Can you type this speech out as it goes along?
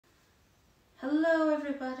Hello,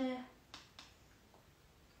 everybody.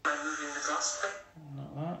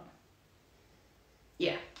 Not that.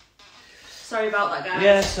 Yeah. Sorry about that, guys.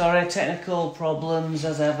 Yeah, sorry, technical problems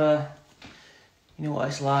as ever. You know what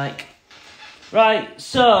it's like. Right,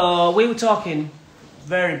 so we were talking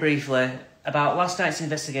very briefly about last night's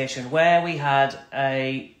investigation where we had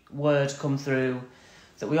a word come through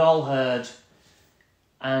that we all heard,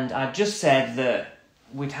 and I just said that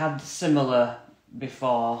we'd had similar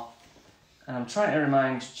before, and I'm trying to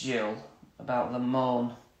remind Gill about the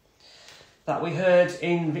moan that we heard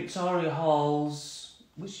in Victoria Hall's,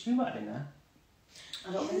 which you might have been there.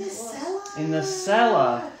 I don't In think the it was. cellar. In the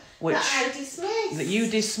cellar, which That I dismissed. that you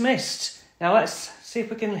dismissed. Now let's see if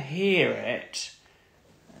we can hear it.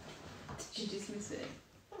 Did you dismiss it?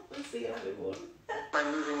 That's the only one. Am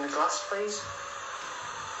I moving the glass, please?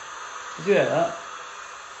 Did you hear that?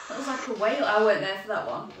 That was like a whale. I weren't there for that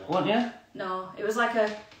one. Weren't you? No, it was like a...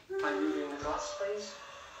 Am I moving the glass, please?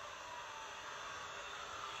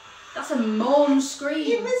 That's a moan It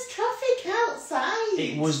scream. was traffic outside.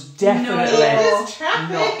 It was definitely It was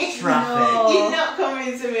traffic. not traffic. No. You're not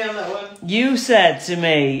convincing me on that one. You said to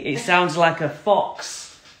me, it sounds like a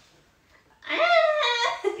fox.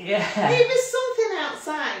 Yeah. It was something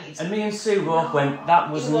outside. And me and Sue both went, that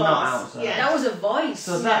was It not was, outside. yeah. That was a voice.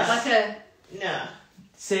 So that's- like a... No.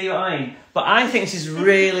 See what I mean? But I think this is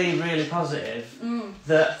really, really positive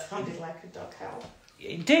that Sounded like a dog howl.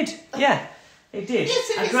 it did. Yeah, it did. Yes,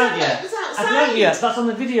 it I was grant you. it was outside. I grant you. That's on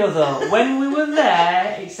the video though. When we were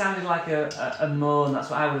there, it sounded like a moan. That's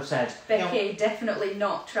what I would have said. Becky, definitely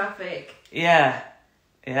not traffic. Yeah.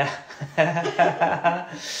 Yeah.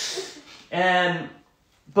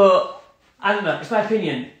 But I don't know, it's my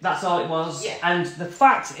opinion. That's all it was. Yeah. And the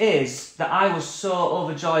fact is that I was so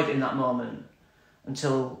overjoyed in that moment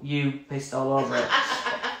until you pissed all over it.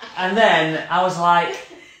 And then I was like,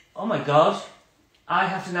 oh my God, I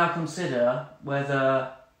have to now consider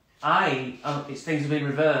whether it's things have been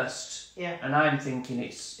reversed. Yeah. And I'm thinking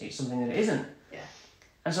it's something that it isn't. Yeah.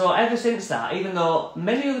 And so ever since that, even though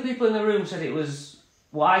many other people in the room said it was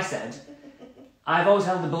what I said, I've always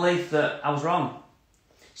held the belief that I was wrong.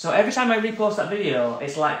 So every time I repost that video,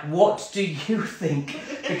 it's like, what do you think?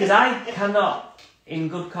 Because I cannot, in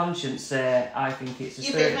good conscience, say I think it's a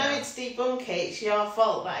You've spirit. been married to debunk it. It's your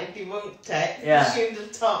fault that I debunked it. Yeah. You shouldn't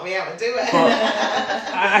have taught me how to do it. But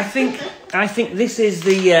I think this is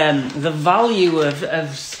the value of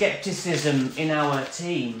skepticism in our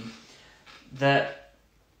team. That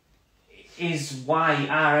is why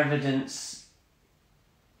our evidence.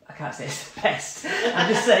 I can't say it's the best. I'm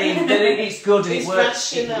just saying that it's good and It's it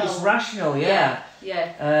works. rational. It's rational, yeah.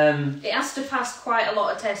 Yeah. It has to pass quite a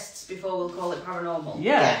lot of tests before we'll call it paranormal.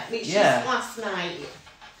 Yeah. Which Yeah. is last night.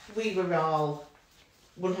 We were all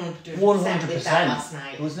 100% 100%. with that last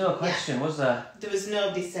night. There was no question, was there? There was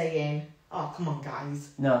nobody saying, "Oh, come on, guys."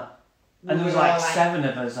 No. We And there was were like all 7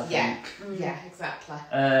 of us, I Yeah. think. Yeah, exactly.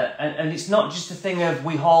 And it's not just a thing of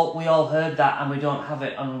we all heard that and we don't have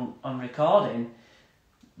it on recording.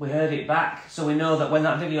 We heard it back, so we know that when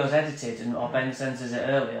that video is edited or Ben censors it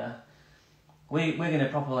earlier, we're going to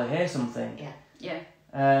properly hear something. Yeah.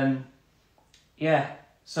 Yeah. Yeah.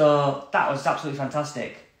 So that was absolutely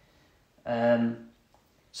fantastic.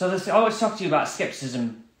 So I always talk to you about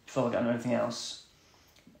skepticism before we get on to anything else.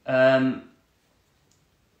 And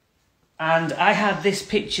I had this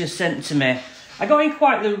picture sent to me. I got in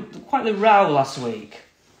quite the row last week.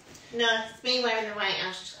 No, it's me wearing the White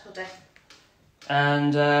House hoodie.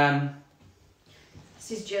 And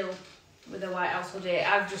This is Jill with a White House hoodie.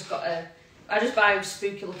 I just buy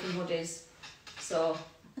spooky looking hoodies. So...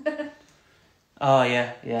 oh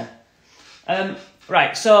yeah.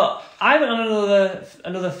 Right, so I went on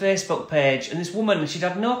another Facebook page, and this woman, she'd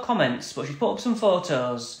had no comments, but she put up some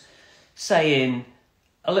photos saying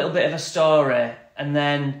a little bit of a story, and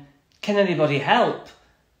then, can anybody help?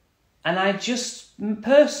 And I just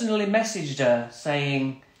personally messaged her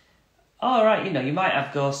saying, all right, you might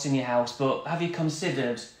have ghosts in your house, but have you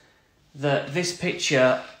considered that this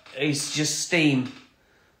picture is just steam?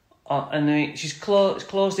 And then she's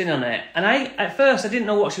closed in on it. And at first I didn't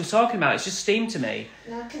know what she was talking about. It's just steam to me.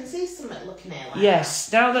 Now I can see something looking at it like Yes.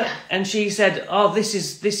 that. Now that, Yeah. and she said, "Oh, this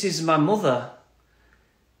is my mother."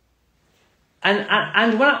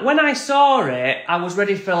 And when I saw it, I was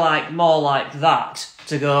ready for more like that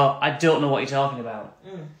to go. I don't know what you're talking about.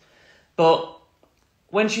 But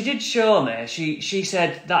when she did show me, she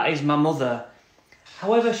said that is my mother.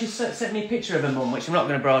 However, she sent me a picture of her mum, which I'm not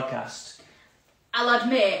going to broadcast. I'll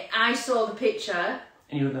admit, I saw the picture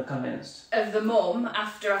And you were convinced. of the mum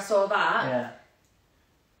after I saw that, Yeah.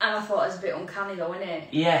 and I thought it was a bit uncanny though, innit?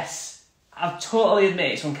 Yes. I totally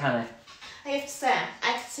admit it's uncanny. I have to say,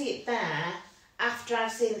 I could see it there after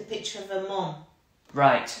I've seen the picture of her mum.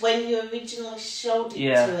 Right. When you originally showed it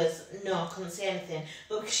Yeah. to us, no, I couldn't see anything.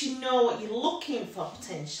 But because you know what you're looking for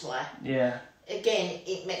potentially, Yeah. again,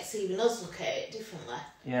 it makes even us look at it differently.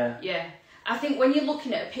 Yeah. Yeah. I think when you're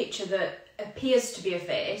looking at a picture that appears to be a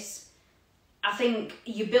face, I think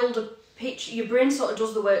you build a picture, your brain sort of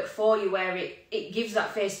does the work for you where it gives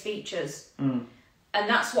that face features. Mm. And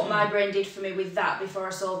that's what my brain did for me with that before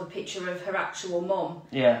I saw the picture of her actual mum.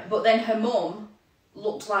 Yeah. But then her mum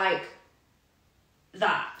looked like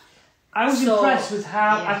that. I was So- impressed with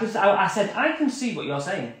how Yeah. I said I can see what you're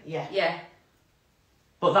saying, Yeah, Yeah.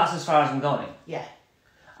 but that's as far as I'm going. yeah.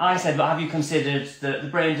 I said, but have you considered that the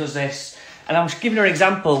brain does this? And I was giving her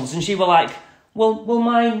examples, and she were like, well,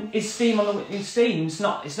 mine is steam it's steam. It's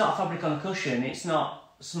not a fabric on a cushion. It's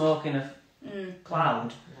not smoke in a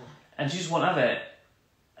cloud, and she just won't have it,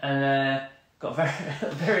 and got very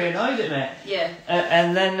very annoyed at me. Yeah.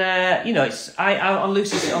 And then you know, it's I on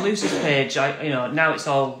Lucy's page. Now it's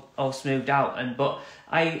all smoothed out, but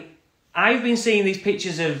I've been seeing these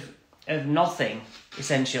pictures of nothing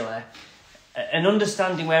essentially, and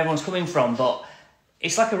understanding where everyone's coming from, but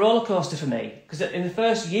it's like a roller coaster for me because in the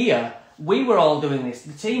first year we were all doing this.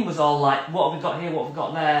 The team was all like, "What have we got here? What have we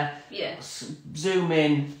got there?" Yeah. Zoom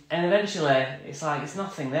in, and eventually it's like it's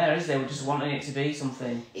nothing there, is there? We're just wanting it to be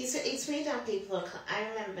something. It's weird how people are. I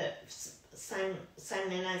remember Simon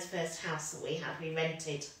and I's first house that we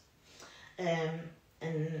rented, and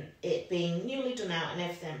it being newly done out and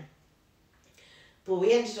everything. But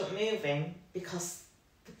we ended up moving because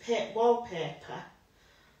the wallpaper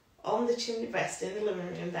on the chimney breast in the living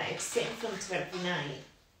room that I'd sit in front of every night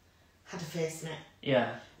had a face in it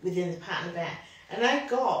Yeah. within the pattern of it. And I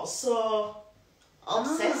got so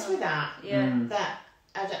obsessed with that Yeah. that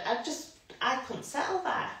I couldn't settle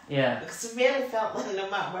there. Yeah. Because I really felt that no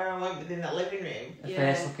matter where I went within that living room, A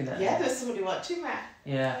Yeah. face looking at yeah, her. there was somebody watching me.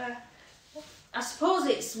 Yeah. I suppose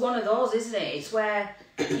it's one of those, isn't it? It's where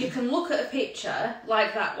you can look at a picture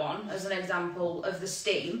like that one as an example of the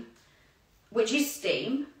steam, which is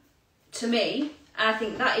steam. To me, I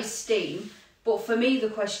think that is steam. But for me, the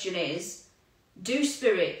question is, do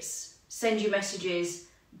spirits send you messages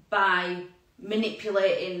by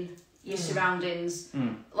manipulating your surroundings?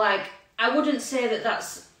 Like, I wouldn't say that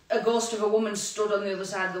that's a ghost of a woman stood on the other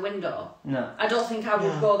side of the window. No. I don't think I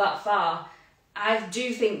would No. go that far. I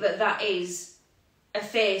do think that is a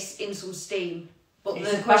face in some steam. But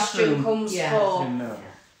It's the a question bathroom. comes Yeah. for... No.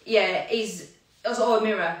 Yeah, or a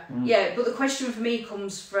mirror. Yeah, but the question for me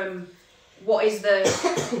comes from what is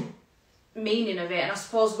the meaning of it. And I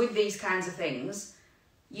suppose with these kinds of things,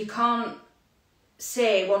 you can't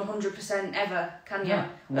say 100% ever, can you?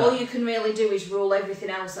 No. All you can really do is rule everything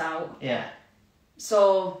else out. Yeah.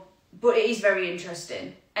 So, but it is very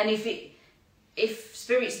interesting. And if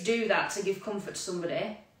spirits do that to give comfort to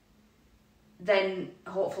somebody, then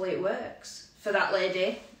hopefully it works for that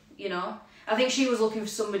lady, you know. I think she was looking for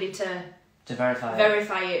somebody to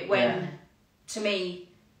verify it. it when, Yeah. to me,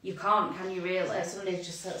 you can't, can you really? So somebody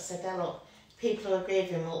just sort of said that, look, people who are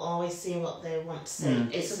grieving will always see what they want to see.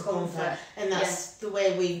 It's a comfort. And that's the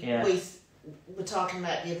way we Yeah. were talking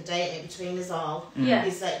about the other day in between us all. Yeah.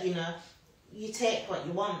 Is that, you know, you take what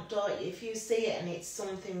you want, don't you? If you see it and it's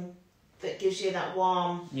something that gives you that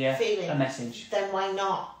warm Yeah. feeling, A message. then why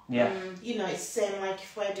not? Yeah. You know, it's the same like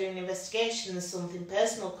if we're doing an investigation and something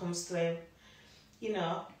personal comes through, you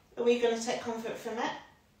know, are we going to take comfort from it?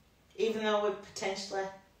 Even though we potentially,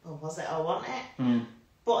 well, was it or want it?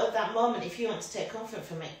 But at that moment, if you want to take comfort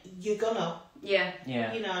from it, you're gonna. Yeah.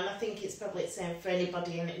 Yeah. You know, and I think it's probably the same for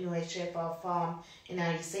anybody in any way, shape or form in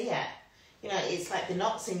how you see it. You know, it's like the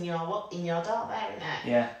knots in your door there, isn't it?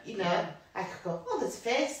 Yeah. You know, Yeah. I could go, oh, there's a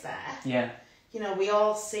face there. Yeah. You know, we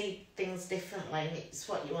all see things differently, and it's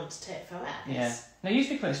what you want to take from it. Yeah. Now you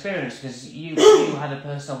speak from experience because you had a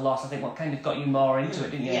personal loss. I think what kind of got you more into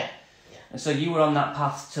it, didn't you? Yeah. And so you were on that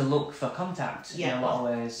path to look for contact in a lot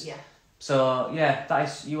of ways. Yeah. So yeah, that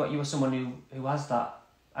is you were someone who has that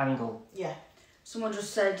angle. Yeah. Someone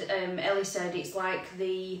just said, Ellie said, it's like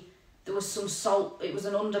there was some salt, it was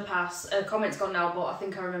an underpass. Comment's gone now, but I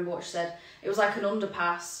think I remember what she said. It was like an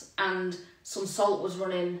underpass and some salt was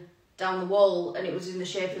running down the wall and it was in the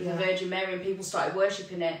shape of the Virgin Mary and people started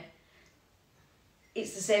worshipping it.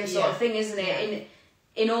 It's the same sort of thing, isn't it?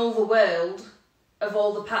 Yeah. In all the world, of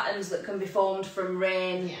all the patterns that can be formed from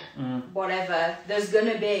rain, whatever, there's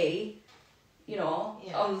going to be, you know,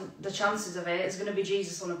 on the chances of it, there's going to be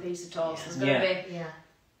Jesus on a piece of toast. There's going to be... Yeah.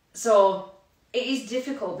 So, it is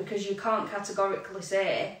difficult because you can't categorically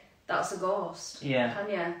say that's a ghost. Yeah. Can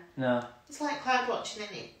you? No. It's like cloud watching,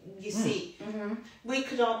 isn't it? You see, we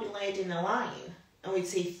could all be laid in a line and we'd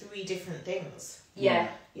see 3 different things. Yeah.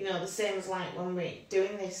 You know, the same as like when we're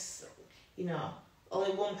doing this, you know,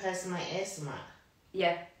 only one person might hear something.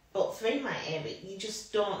 Yeah. But 3 might hear it. You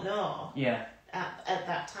just don't know Yeah. at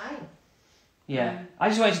that time. Yeah. I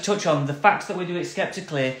just wanted to touch on the fact that we do it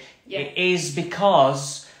skeptically. Yeah. It is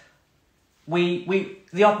because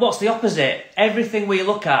what's the opposite? Everything we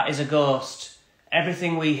look at is a ghost.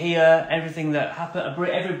 Everything we hear, everything that happens,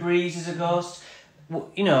 every breeze is a ghost.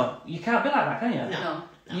 You know, you can't be like that, can you? No.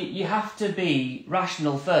 You have to be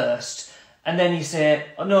rational first, and then you say,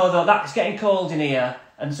 oh no, though, that's getting cold in here,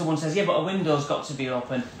 and someone says, yeah, but a window's got to be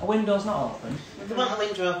open. A window's not open. There wasn't a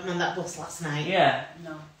window open on that bus last night. Yeah.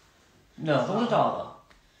 No. No, there was a door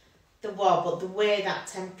There was, but the way that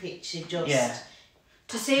temperature just... Yeah.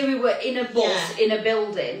 To say we were in a bus, in a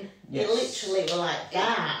building. Yes. It literally were like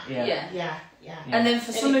that. Yeah. Yeah. Yeah. And then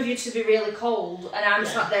for some of you to be really cold, and I'm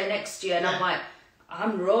sat there next to you, and I'm like,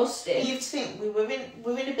 I'm roasting. You'd think we were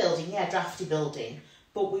in a building, drafty building,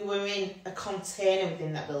 but we were in a container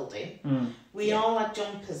within that building. We all had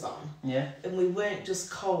jumpers on. Yeah. And we weren't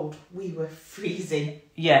just cold, we were freezing.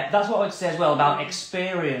 Yeah, that's what I would say as well about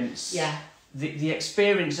experience. Yeah. The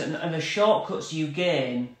experience and the shortcuts you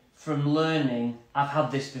gain from learning. I've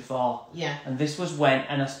had this before. Yeah. And this was when,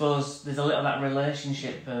 and I suppose there's a little of that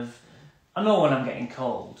relationship of, I know when I'm getting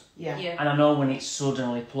cold. Yeah. And I know when it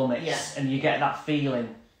suddenly plummets. Yeah. And you get that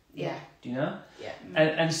feeling. Yeah. Do you know? Yeah.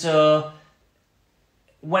 And so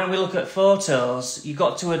when we look at photos, you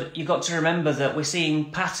got to remember that we're seeing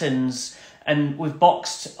patterns, and we've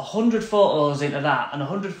boxed 100 photos into that, and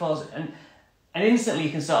 100 photos, and instantly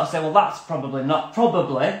you can sort of say, well, that's probably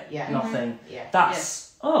nothing. Yeah.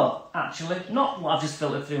 That's actually not what I've just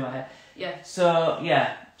filtered through my head. Yeah. So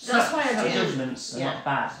yeah, That's why I do. judgments are not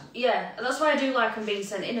bad. Yeah, and that's why I do like them being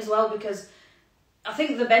sent in as well, because I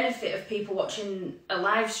think the benefit of people watching a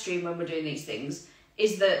live stream when we're doing these things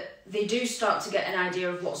is that they do start to get an idea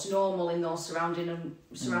of what's normal in those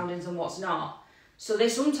surroundings and what's not. So they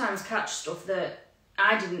sometimes catch stuff that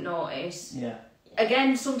I didn't notice. Yeah.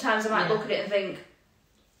 Again, sometimes I might look at it and think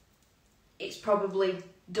it's probably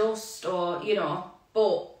dust or, you know,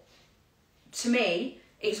 but to me,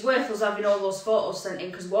 it's worth us having all those photos sent in,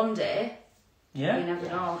 because one day, you never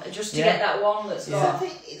know, just to get that one that's got... I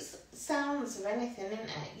think it's sounds of anything, isn't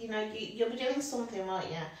it? You know, you'll be doing something, won't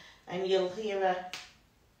you? And you'll hear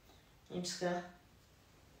you just go,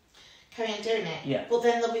 carry on doing it. Yeah. But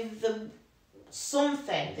then there'll be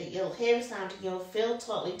something that you'll hear a sound and you'll feel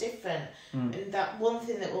totally different. And that one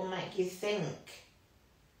thing that will make you think,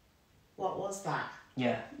 what was that?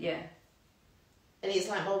 Yeah. Yeah. And it's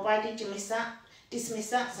like, well, why did you dismiss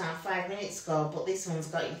that sound 5 minutes ago, but this one's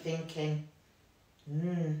got you thinking,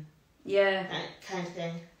 Yeah. that kind of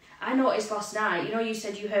thing. I noticed last night, you know, you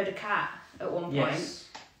said you heard a cat at one point. Yes.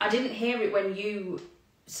 I didn't hear it when you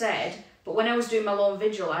said, but when I was doing my lone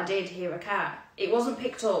vigil, I did hear a cat. It wasn't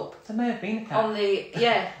picked up There may have been a cat. on the...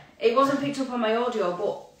 Yeah, it wasn't picked up on my audio,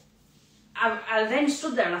 but I then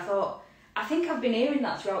stood there and I thought, I think I've been hearing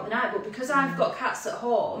that throughout the night, but because I've got cats at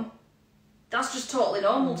home, that's just totally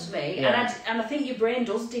normal to me. Yeah. And I think your brain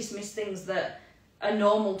does dismiss things that are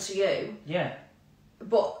normal to you. Yeah.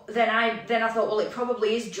 But then I thought, well, it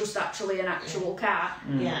probably is just actually an actual cat,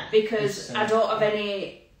 Yeah. because I don't have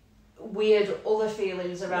any weird other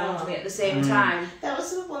feelings around me at the same time. That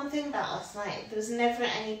was the one thing about last night. There was never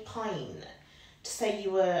any point to say you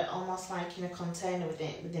were almost like in a container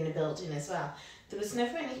within a building as well. There was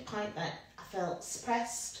never any point that I felt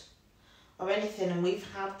suppressed or anything, and we've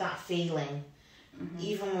had that feeling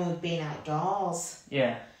even when we've been outdoors.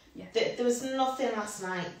 Yeah. There was nothing last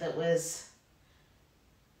night that was...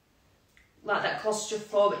 Like that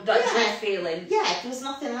claustrophobic, that dread feeling. Yeah, there was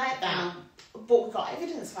nothing like that. But we got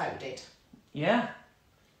evidence why we did. Yeah.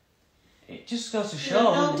 It just goes to You show.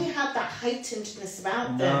 know, nobody had that heightenedness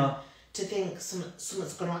about them to think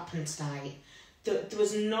something's going to happen tonight. There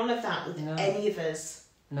was none of that with any of us.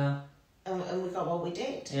 No. And we got what we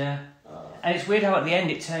did. Yeah. And it's weird how at the end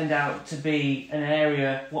it turned out to be an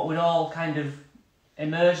area what we'd all kind of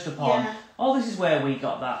emerged upon. Yeah. Oh, this is where we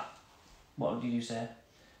got that. What did you say?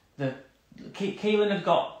 The Keelan had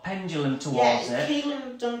got pendulum towards it. Keelan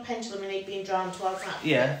had done pendulum and he'd been drawn towards that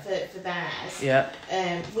for theirs. Yeah.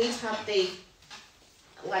 We'd had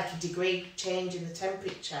a degree change in the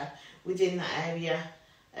temperature within that area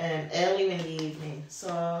earlier in the evening.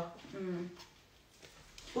 So,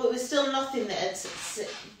 but it was still nothing that had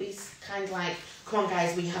be kind of like, come on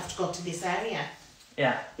guys, we have to go to this area.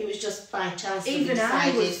 Yeah. It was just by chance that Even we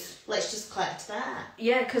decided, I was... let's just collect that.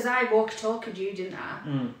 Yeah, because I walkie-talkied you, didn't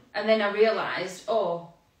I? And then I realised,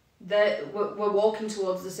 we're walking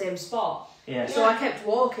towards the same spot. Yeah. So I kept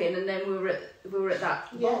walking, and then we were at that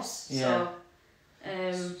Yeah. bus. Yeah.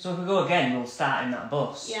 So if we go again, we'll start in that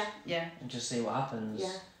bus. Yeah. And just see what happens.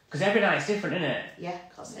 Yeah. Because every night's different, isn't it? Yeah,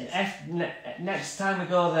 of course it is. Next time we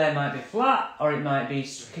go there, it might be flat, or it might be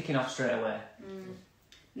kicking off straight away.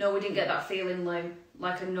 No, we didn't get that feeling, Lou.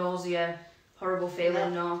 Like a nausea, horrible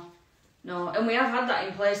feeling. No. And we have had that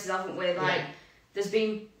in places, haven't we? Like there's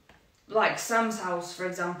been, like Sam's house, for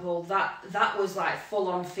example. That was like full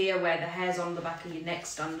on fear, where the hairs on the back of your neck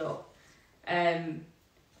stand up.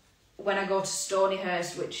 When I go to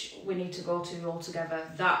Stonyhurst, which we need to go to all together,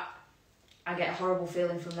 that I get a horrible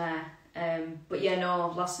feeling from there. But yeah, no,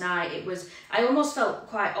 last night I almost felt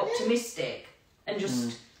quite optimistic and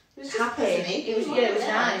just It was happy. pleasant, It was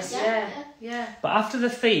nice. Yeah. But after the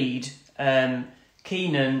feed,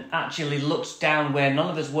 Keenan actually looked down where none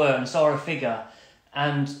of us were and saw a figure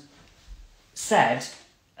and said,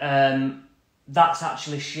 that's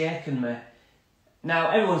actually shaken me.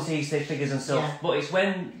 Now, everyone sees the figures and stuff, but it's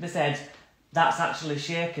when they said, that's actually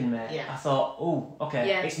shaken me, I thought, oh,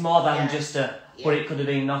 okay, it's more than just but it could have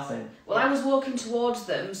been nothing. Well, I was walking towards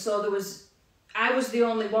them, so I was the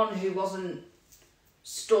only one who wasn't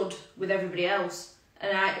stood with everybody else,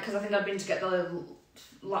 and because I think I'd been to get the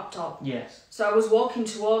laptop. Yes. So I was walking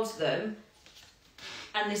towards them,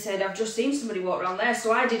 and they said, I've just seen somebody walk around there.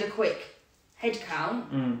 So I did a quick head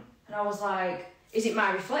count, and I was like, is it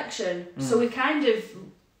my reflection? So we kind of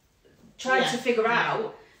tried to figure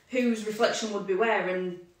out whose reflection would be where,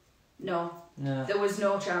 and no, there was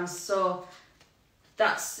no chance. So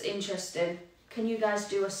that's interesting. Can you guys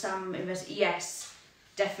do a Sam invest? Yes,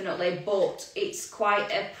 definitely, but it's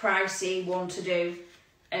quite a pricey one to do.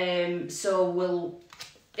 So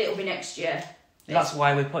it'll be next year. That's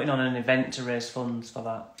why we're putting on an event to raise funds for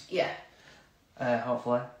that. Yeah.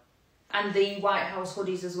 Hopefully. And the White House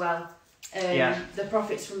hoodies as well. The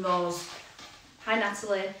profits from those. Hi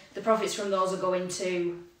Natalie. The profits from those are going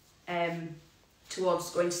to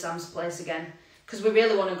towards going to Sam's place again, because we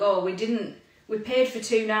really want to go. We paid for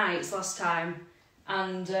 2 nights last time,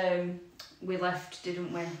 and we left,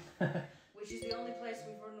 didn't we? Which is the only place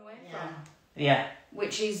we've run away from. Yeah.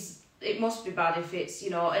 Which is, it must be bad if it's,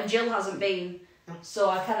 and Gill hasn't been, so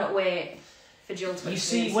I cannot wait for Jill to. You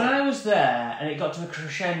see, when I was there and it got to a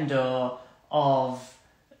crescendo of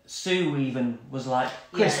Sue even was like,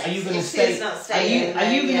 Chris, are you going to stay?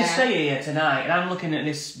 Are you going to stay here tonight? And I'm looking at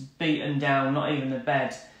this beaten down, not even a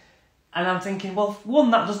bed, and I'm thinking, well,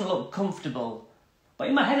 one, that doesn't look comfortable, but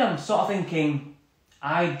in my head I'm sort of thinking,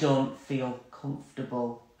 I don't feel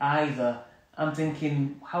comfortable either. I'm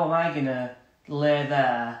thinking, how am I going to lay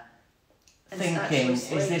there thinking, is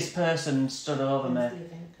this person stood over me?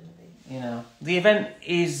 The event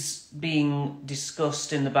is being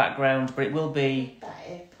discussed in the background, but it will be About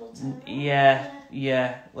April.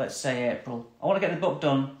 Yeah, let's say April. I want to get the book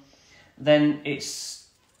done. Then it's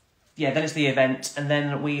the event, and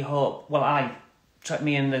then we hope. Well,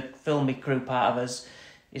 me and the filmy crew part of us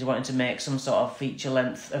is wanting to make some sort of feature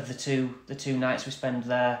length of the two nights we spend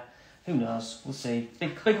there. Who knows? We'll see.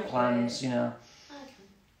 Big plans,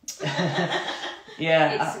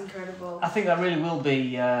 Yeah, it's incredible. I think that really will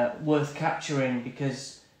be worth capturing,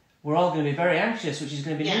 because we're all going to be very anxious, which is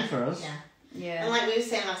going to be new for us. Yeah. And like we were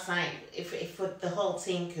saying last night, if the whole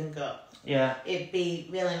team can go, it'd be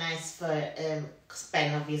really nice for because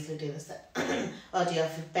Ben obviously doing this audio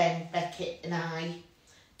for Ben, Beckett, and I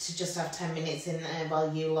to just have 10 minutes in there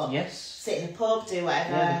while you lot sit in the pub, do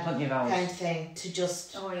whatever, plenty of hours. kind of thing, to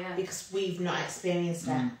just because we've not experienced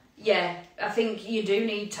that. Yeah, I think you do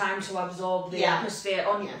need time to absorb the atmosphere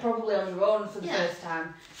probably on your own for the first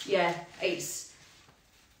time. Yeah, it's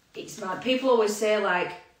mad. People always say,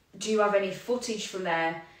 like, do you have any footage from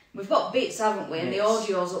there? We've got bits, haven't we? And the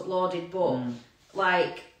audio's uploaded, but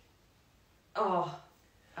I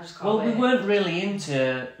just can't wait. We weren't really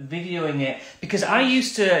into videoing it, because I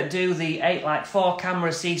used to do the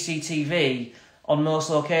 4-camera CCTV on most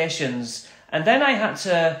locations, and then I had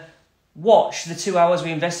to watch the 2 hours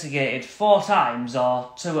we investigated 4 times,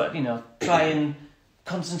 or to try and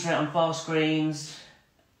concentrate on 4 screens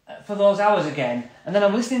for those hours again, and then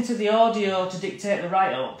I'm listening to the audio to dictate the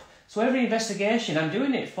write-up. So every investigation I'm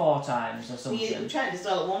doing it 4 times or something. We tried as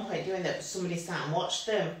well at one point doing that, but somebody sat and watched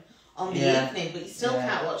them on the evening, but you still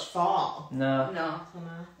can't watch 4. No.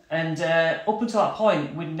 And up until that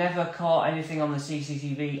point, we'd never caught anything on the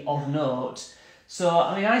CCTV of note. So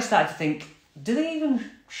I started to think, do they even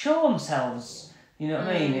show themselves? You know what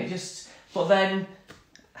I mean? It just. But then,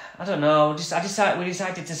 I don't know. We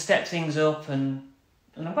decided to step things up, and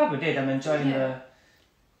I'm glad we did. I'm enjoying the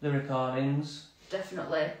recordings.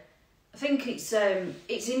 Definitely. I think it's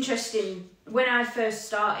interesting. When I first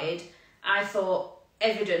started, I thought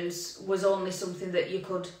evidence was only something that you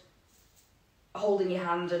could hold in your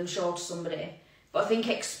hand and show to somebody. But I think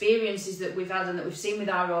experiences that we've had and that we've seen with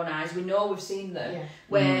our own eyes, we know we've seen them,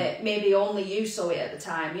 where maybe only you saw it at the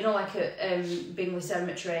time. You know, like at Bingley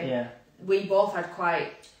Cemetery, we both had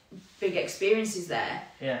quite big experiences there.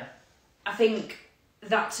 Yeah. I think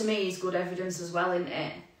that to me is good evidence as well, isn't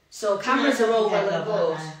it? So cameras are all well and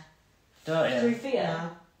good. Don't you? Through fear? No.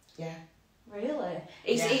 Yeah. Really?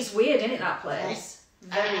 It's weird, isn't it, that place?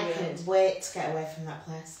 Very I weird. couldn't wait to get away from that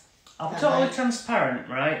place. I'm totally transparent,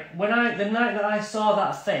 right? The night that I saw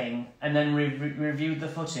that thing and then reviewed the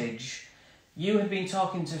footage, you had been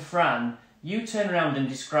talking to Fran. You turned around and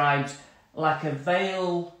described like a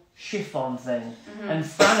veil chiffon thing, and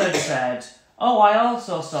Fran had said, "Oh, I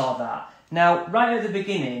also saw that." Now, right at the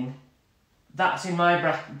beginning, that's in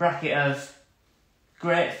my bracket of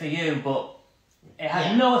great for you, but it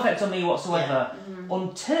had no effect on me whatsoever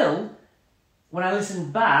until when I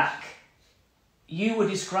listened back. You were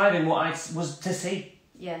describing what I was to see.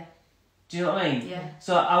 Yeah. Do you know what I mean? Yeah.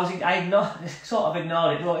 So I sort of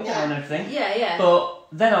ignored it, wrote it down and everything. Yeah. But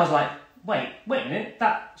then I was like, wait a minute,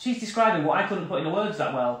 that she's describing what I couldn't put into words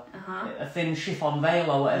that well. A thin chiffon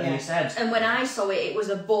veil or whatever you said. And when I saw it, it was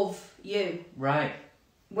above you. Right.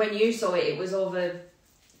 When you saw it, it was over,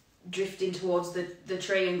 drifting towards the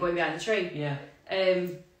tree and going behind the tree. Yeah.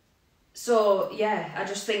 So yeah, I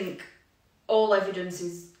just think all evidence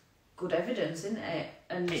is good evidence, isn't it?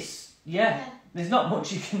 And there's not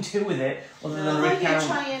much you can do with it other than When recount. you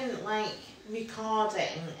try and like record it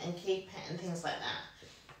and keep it and things like that,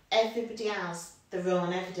 everybody has their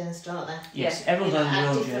own evidence, don't they? Yes, everyone's on their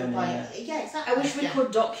own journey. Yeah, exactly. I wish we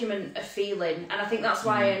could document a feeling, and I think that's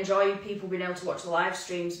why I enjoy people being able to watch the live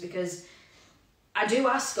streams, because I do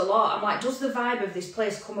ask a lot. I'm like, does the vibe of this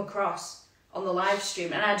place come across on the live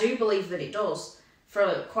stream? And I do believe that it does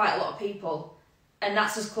for quite a lot of people. And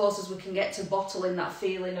that's as close as we can get to bottling that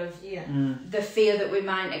feeling of the fear that we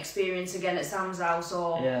might experience again at Sam's house,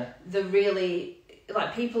 or the really,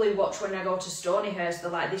 like, people who watch when I go to Stonyhurst,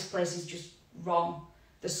 they're like, this place is just wrong.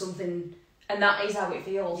 There's something, and that is how it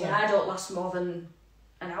feels. Yeah. And I don't last more than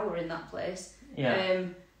an hour in that place. Yeah.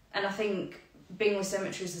 And I think Bingley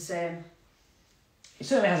Cemetery is the same. It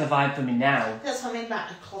certainly has a vibe for me now. That's what I mean about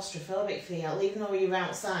the claustrophobic feel. Even though you're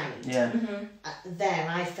outside, there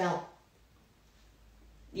I felt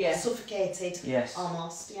suffocated. Yes.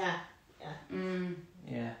 Almost. Yeah.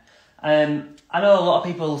 Yeah. I know a lot of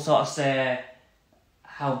people sort of say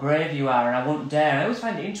how brave you are, and I wouldn't dare. I always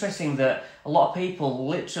find it interesting that a lot of people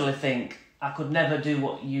literally think, I could never do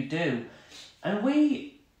what you do. And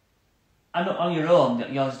I know on your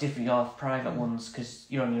own, yours is different, your private ones, because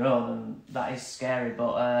you're on your own, and that is scary,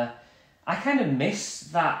 but I kind of miss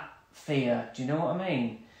that fear, do you know what I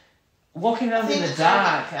mean? Walking around in the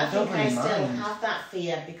dark, I don't really mind. I still have that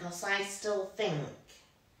fear, because I still think,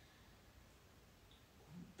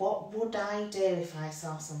 what would I do if I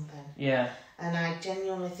saw something? Yeah. And I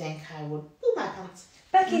genuinely think I would poo my pants.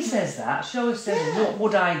 Becky says that. She always says, what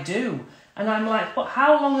would I do? And I'm like, but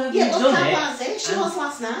how long have you look done how it? blasé she was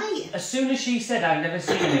last night. As soon as she said, I've never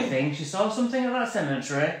seen anything, she saw something at that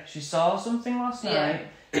cemetery, she saw something last night,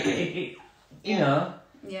 you know.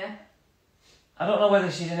 Yeah. I don't know whether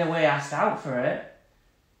she's in a way asked out for it,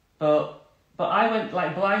 but I went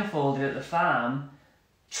like blindfolded at the farm,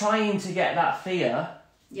 trying to get that fear.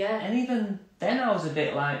 Yeah. And even then I was a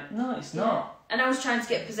bit like, no, it's not. And I was trying to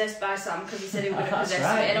get possessed by Sam because he said he was going to That's possess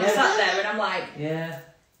right. me. And I'm sat there and I'm like, yeah,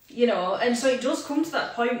 you know, and so it does come to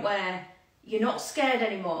that point where you're not scared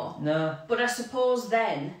anymore. No. But I suppose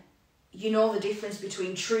then you know the difference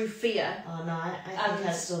between true fear. Oh no, I think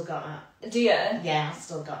I've still got that. Do you? Yeah, I've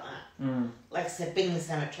still got that. Like I said, Bingley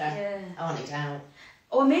Cemetery, I want it out.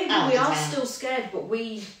 Or maybe I want we it are out. still scared, but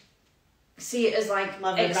we see it as like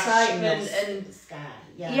Love the excitement rationals, and the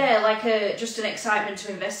sky. like just an excitement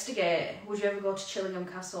to investigate. Would you ever go to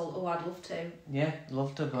Chillingham Castle? Oh, I'd love to. Yeah,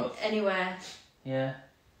 love to, but Anywhere. yeah.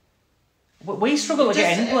 We struggle to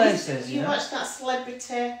get in places, You know. watched that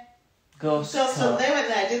celebrity Ghost Hunt, Talk. they went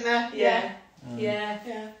there, didn't they?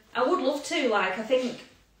 Yeah. I would love to. Like, I think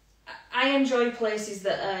I enjoy places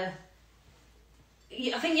that are.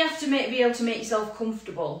 I think you have to be able to make yourself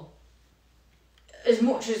comfortable as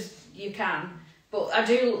much as you can. But I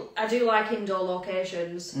do like indoor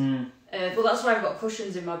locations. But that's why I've got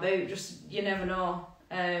cushions in my boot. Just you never know.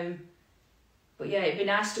 But yeah, it'd be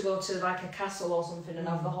nice to go to like a castle or something and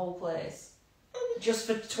have the whole place just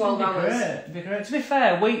for 12 hours. It'd be great. To be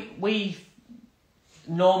fair, we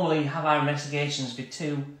normally have our investigations be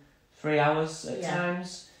 2-3 hours at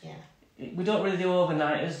times. Yeah. we don't really do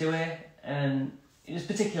overnighters, do we? And it's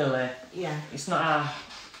particularly, it's not our.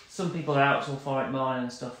 Some people are out till 4 a.m.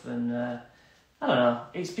 and stuff, and I don't know.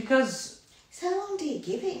 It's because. So how long do you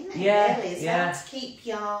give it? Isn't it? Yeah, Really, it's hard to keep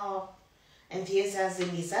your enthusiasm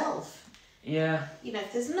in yourself. Yeah. You know,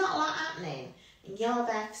 if there's not a lot happening, and you're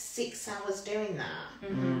there for 6 hours doing that,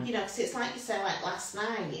 you know, because it's like you said, like last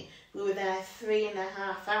night, we were there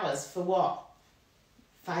 3.5 hours for what?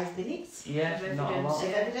 5 minutes? Yeah, not a lot.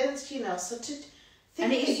 Of evidence, you know, so to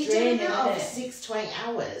And think it is that you're doing draining, that over isn't it? 6 to 8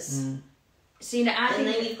 hours, See, now, I and think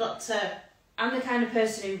then you've got to... I'm the kind of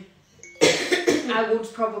person who I would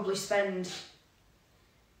probably spend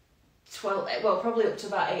 12, well, probably up to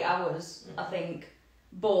about 8 hours, I think.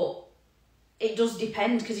 But it does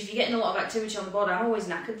depend, because if you're getting a lot of activity on the board, I'm always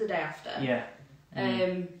knackered the day after. Yeah.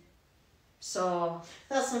 So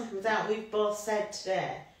That's something that we've both said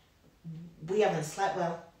today. We haven't slept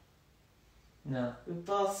well. No. We've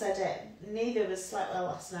both said it. Neither of us slept well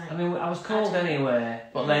last night. I mean, I was cold anyway,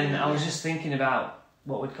 but then I was just thinking about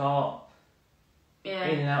what we'd caught in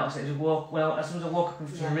and out. So it just woke. Well, as soon as I woke up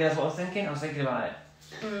and realised what I was thinking about it.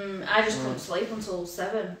 I just couldn't sleep until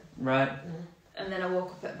 7. Right. And then I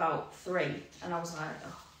woke up at about 3, and I was like,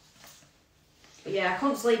 oh. But yeah, I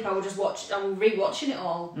couldn't sleep. I was rewatching it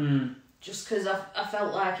all, just because I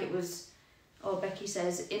felt like it was. Oh, Becky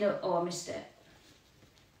says I missed it.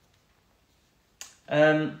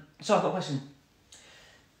 So I've got a question.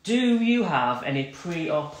 Do you have any pre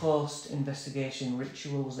or post investigation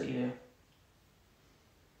rituals that you do?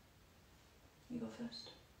 You go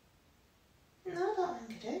first. No, I don't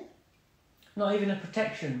think I do. Not even a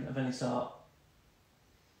protection of any sort.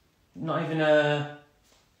 Not even a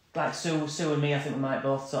like Sue and me. I think we might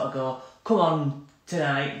both sort of go, "Come on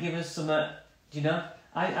tonight, give us some." Do you know?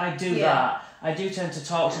 I do that. I do tend to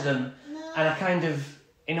talk to them, and I kind of,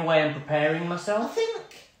 in a way, I'm preparing myself.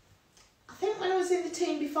 I think when I was in the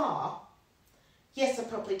team before, yes, I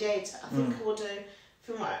probably did. I think I would do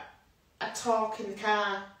from what a talk in the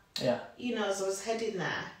car. Yeah. You know, as I was heading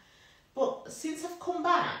there. But since I've come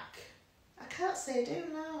back, I can't say I do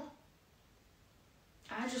now.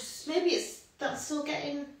 Maybe that's still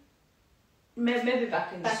getting maybe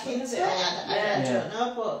back into it. I don't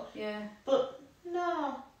know, but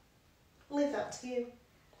no, I'll leave that to you.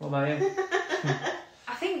 What about you?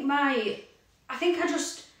 I think I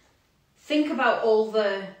just think about all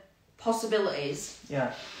the possibilities.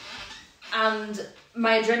 Yeah. And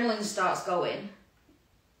my adrenaline starts going,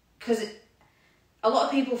 because a lot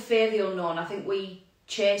of people fear the unknown. I think we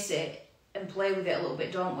chase it and play with it a little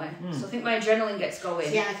bit, don't we? So I think my adrenaline gets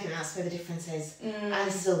going. Yeah, I think that's where the difference is.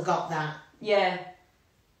 I've still got that. Yeah.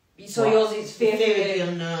 So yours is fear of the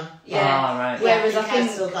unknown. Yeah. Ah, right. Whereas I think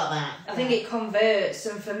I've still got that. I think it converts,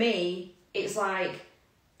 and for me, it's like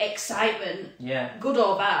excitement. Yeah. Good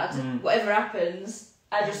or bad, whatever happens.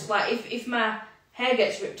 I just like if my hair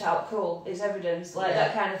gets ripped out, cool, it's evidence, like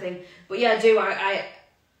that kind of thing. But yeah, I do. I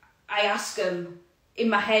ask them in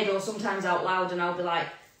my head or sometimes out loud, and I'll be like,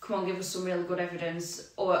 "Come on, give us some really good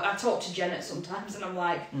evidence." Or I talk to Janet sometimes, and I'm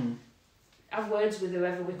like, "Have words with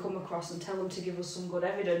whoever we come across and tell them to give us some good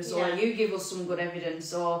evidence, or you give us some good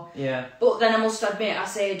evidence." Or But then I must admit, I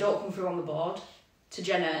say, "Don't come through on the board" to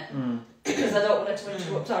Janet because I don't want her to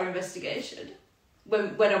interrupt our investigation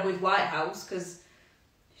when I'm with White House, because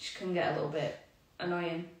she can get a little bit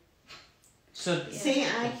annoying. So see,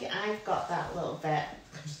 I've got that little bit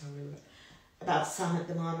about Sam at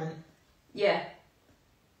the moment. Yeah.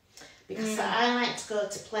 Because I like to go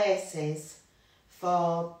to places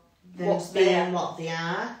for them What's being there. what they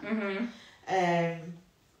are.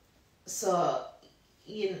 So,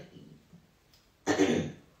 you know,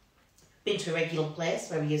 been to a regular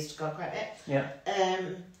place where we used to go quite a bit. Yeah.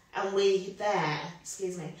 And we there,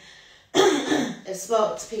 excuse me, have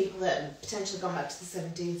spoke to people that have potentially gone back to the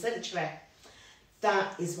 17th century.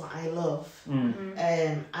 That is what I love.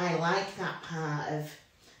 I like that part of,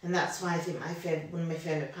 and that's why I think one of my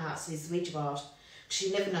favourite parts is the Ouija board, because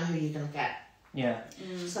you never know who you're going to get. Yeah.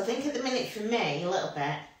 So I think at the minute for me, a little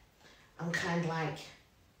bit, I'm kind of like,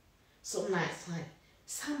 some nights like,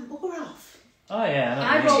 Sam, bugger off. Oh yeah.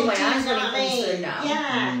 I roll my Do you eyes know when what it comes through now.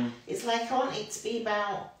 Yeah. It's like I want it to be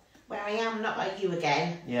about where I am, not about you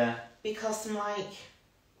again. Yeah. Because I'm like,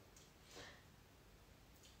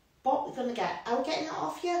 what we're gonna get? Are we getting it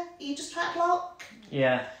off you? Are you just trying to block?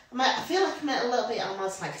 Yeah. I feel like I'm at a little bit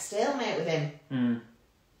almost like a stalemate with him.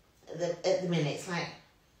 At the minute, it's like,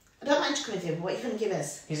 I don't mind you coming through, but what are you going to give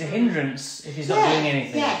us? He's a hindrance if he's not doing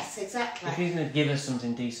anything. Yes, exactly. If he's going to give us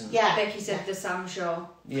something decent. Yeah. Becky said the Sam show.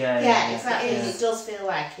 Yeah, exactly. Yeah. It does feel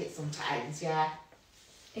like it sometimes, yeah.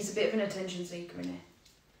 He's a bit of an attention seeker, isn't he?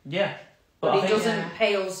 Yeah. but I he think- doesn't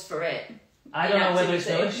pay us for it. I don't know whether it's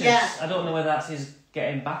Inactivity. malicious. Yeah. I don't know whether that's his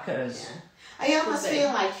getting back at us. Yeah. I almost Could be. feel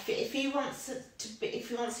like if he wants it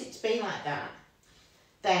to be like that,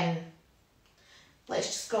 then let's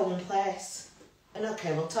just go one place. And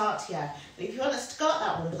okay, we'll talk to you. But if you want us to go to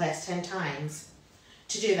that one place 10 times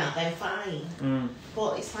to do that, then fine. Mm.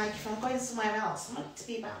 But it's like if I'm going somewhere else, I want it to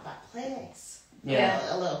be about that place.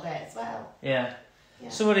 Yeah. A little bit as well. Yeah. Yeah.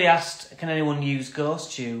 Somebody asked, can anyone use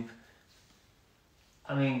Ghost Tube?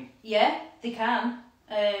 I mean, Yeah, they can.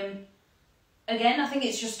 Again, I think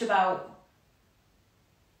it's just about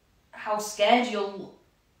how scared you'll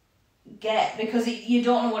get because you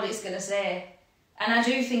don't know what it's going to say. And I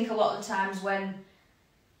do think a lot of the times when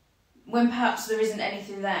perhaps there isn't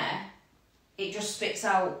anything there, it just spits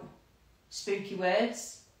out spooky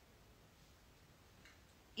words.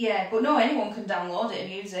 Yeah, but no, anyone can download it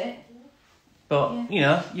and use it. but, Yeah. you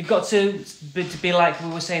know, you've got to be like we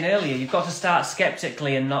were saying earlier, you've got to start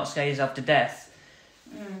sceptically and not scare yourself to death.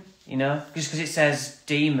 You know, just because it says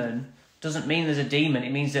demon doesn't mean there's a demon.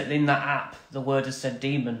 It means that in that app, the word has said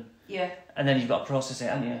demon. Yeah. And then you've got to process it,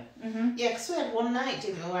 haven't you? Mm-hmm. Yeah, because we had one night,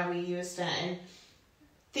 didn't we, where we used it, and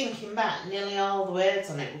thinking back, nearly all the words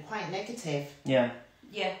on it were quite negative. Yeah.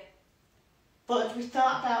 Yeah. But had we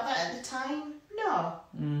thought about that at the time? No.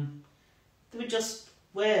 Mm. They were just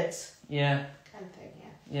words, Yeah. kind of thing,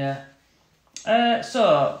 yeah. Yeah.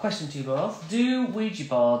 So, question to you both. Do Ouija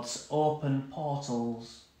boards open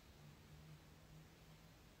portals?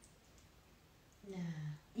 No.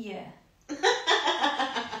 Yeah.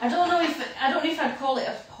 I don't know if I'd call it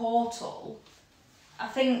a portal. I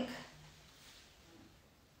think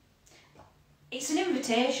it's an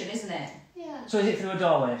invitation, isn't it? Yeah. So is it through a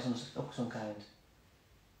doorway of some kind?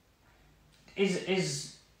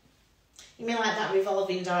 Is You mean like that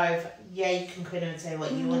revolving door of, yeah, you can come in and say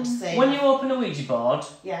what you want to say. when you open a Ouija board,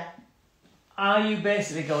 Yeah. are you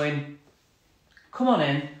basically going, come on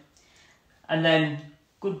in, and then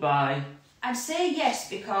goodbye? I'd say yes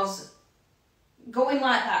because going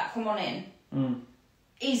like that, come on in,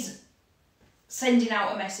 is sending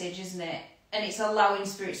out a message, isn't it? And it's allowing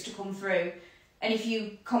spirits to come through. And if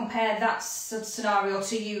you compare that scenario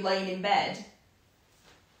to you laying in bed,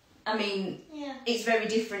 I mean, Yeah. it's very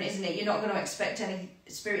different, isn't it? You're not going to expect any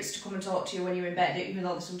spirits to come and talk to you when you're in bed, even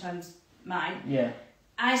though they sometimes might. Yeah.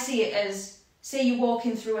 I see it as, say you're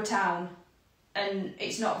walking through a town and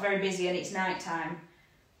it's not very busy and it's night time,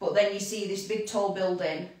 but then you see this big tall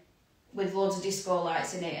building with loads of disco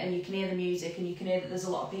lights in it and you can hear the music and you can hear that there's a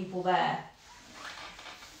lot of people there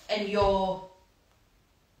and you're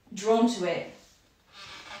drawn to it.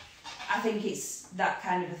 I think it's that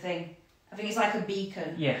kind of a thing. I think it's like a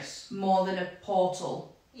beacon Yes. more than a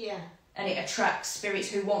portal, Yeah. and it attracts spirits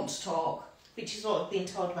who want to talk. Which is what we've been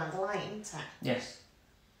told about the light, isn't it? Yes.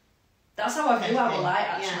 That's how I feel about the Okay. light,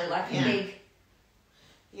 actually, Yeah, like yeah. a big,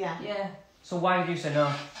 Yeah. yeah. So why did you say no?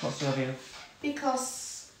 What's your view?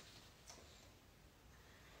 Because,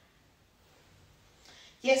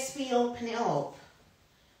 yes, we open it up,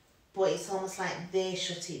 but it's almost like they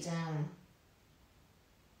shut it down.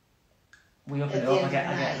 We open At it the up. end I of get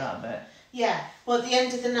the night. that bit. Yeah, but at the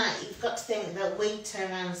end of the night, you've got to think that we turn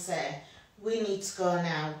around and say, we need to go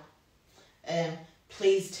now.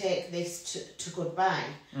 Please take this to goodbye.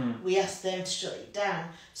 We ask them to shut it down.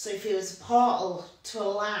 So if it was a portal to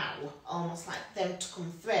allow almost like them to come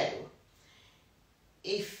through,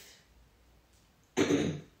 if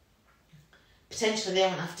potentially they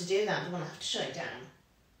won't have to do that, they won't have to shut it down.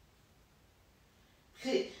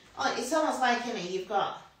 Because it's almost like, you know, you've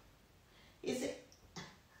got, is it?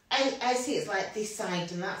 I see it's like this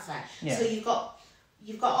side and that side. Yeah. So you've got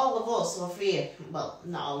all of us over here. Well,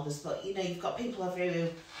 not all of us, but you know, you've got people over here who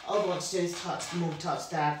all they want to do is talk to mum, talk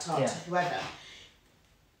to dad, talk Yeah. to whoever.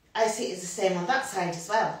 I see it as the same on that side as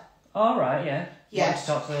well. All right. Yeah. You Yeah. want to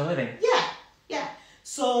talk to the living. Yeah, yeah.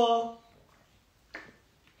 So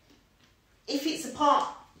if it's a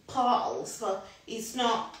portal, so it's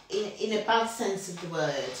not in a bad sense of the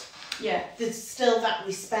word. Yeah. There's still that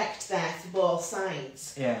respect there for both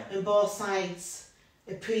sides. Yeah. And both sides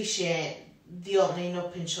appreciate the opening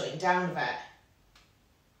up and shutting down of it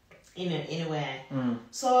in a way.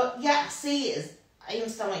 So yeah, I see it as, I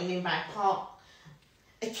understand what you mean by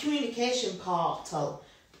a communication portal.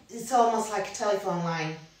 It's almost like a telephone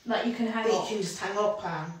line Like you can hang that up you can just hang up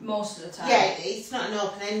on. most of the time. Yeah, it's not an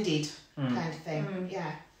open-ended kind of thing.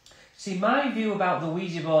 Yeah. See, my view about the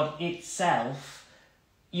Ouija board itself,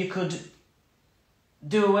 you could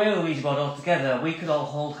do away with the Ouija board altogether. We could all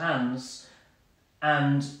hold hands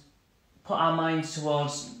and put our minds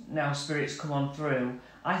towards now spirits come on through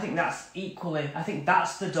I think that's equally. I think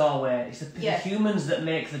that's the doorway. It's the humans that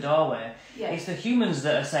make the doorway. Yeah. It's the humans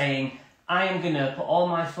that are saying, I am going to put all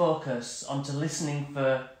my focus onto listening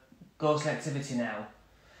for ghostly activity now.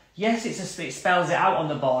 Yes, it spells it out on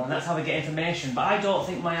the board, and that's how we get information. But I don't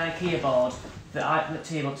think my IKEA board, the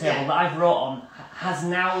table that I've wrote on, has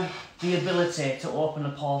now the ability to open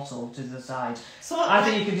a portal to the side. So I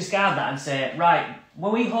think you can discard that and say, right,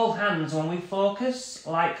 when we hold hands, when we focus,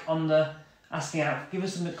 like on the asking out, give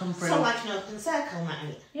us some comfort. So like an open circle,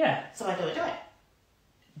 mate. Yeah. So I don't do it.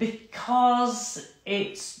 Because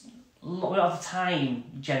it's a lot of time,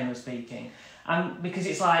 generally speaking, and because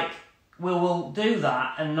it's like we'll do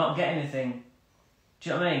that and not get anything. Do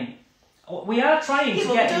you know what I mean? We are trying to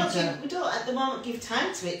get into. We don't at the moment give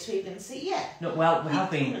time to it to even see yet. No, well, we have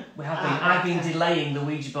been. I've been delaying the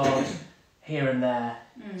Ouija board here and there,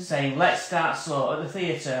 saying let's start slow. At the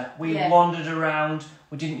theatre, we wandered around.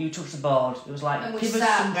 We didn't. You touch the board. It was like give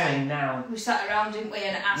us something now. We sat around, didn't we,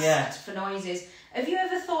 and asked for noises. Have you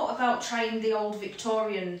ever thought about trying the old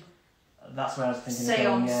Victorian? That's where I was thinking.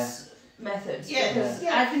 Seance methods. Yeah, because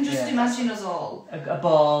I can just imagine us all a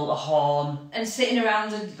ball, a horn, and sitting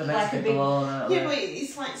around like a big. But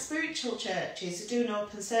it's like spiritual churches who do an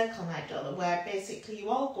open circle night, don't they, where basically you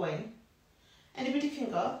all go in, anybody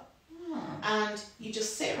can go, and you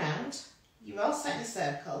just sit around. You're all sat in a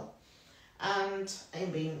circle, and it's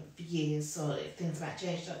been for years, so things might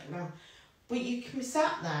change. Don't get me wrong, but you can be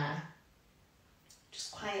sat there,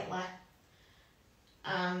 just quietly,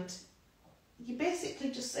 and you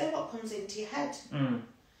basically just say what comes into your head.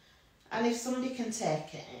 And if somebody can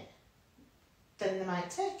take it, then they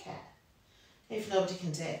might take it. If nobody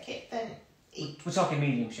can take it, then... We're talking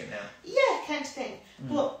mediumship now. Yeah, kind of thing.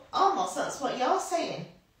 But almost that's what you're saying.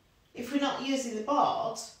 If we're not using the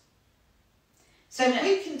board, then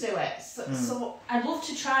we can do it. So I'd love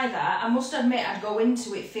to try that. I must admit, I'd go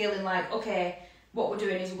into it feeling like, okay, what we're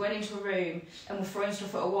doing is we're going into a room and we're throwing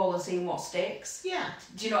stuff at a wall and seeing what sticks. Yeah.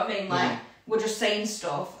 Do you know what I mean? Like, we're just saying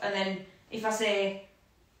stuff, and then if I say,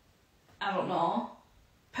 I don't know,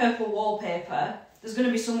 purple wallpaper, there's going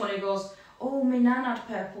to be someone who goes, oh, my nan had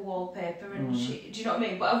purple wallpaper, and she, do you know what I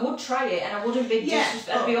mean? But I would try it, and I wouldn't be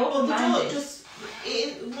I'd be open-minded.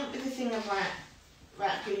 It wouldn't be the thing of like,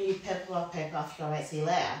 right, giving you purple wallpaper off, you go, right, see you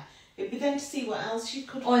later. It'd be then to see what else you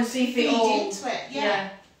could and see if it all into it. Yeah.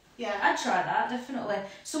 I'd try that, definitely.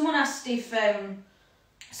 Someone asked if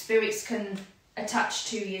spirits can attach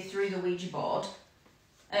to you through the Ouija board.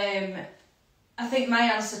 I think my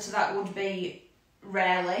answer to that would be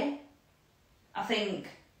rarely. I think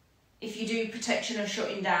if you do protection and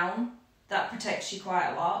shutting down, that protects you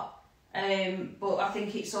quite a lot. But I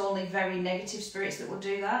think it's only very negative spirits that would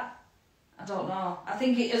do that. I don't know. I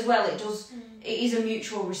think it as well, it does. It is a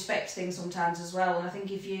mutual respect thing sometimes as well. And I think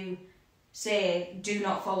if you say, do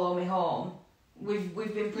not follow me home, we've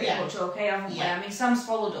been pretty much okay, haven't we? I mean, Sam's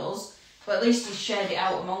followed us, but at least he's shared it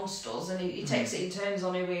out amongst us, and he takes it in turns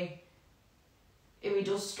on who he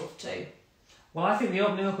does stuff to. Well, I think the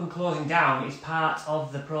opening up and closing down is part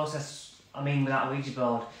of the process. I mean, with that Ouija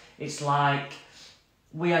board, it's like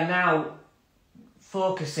we are now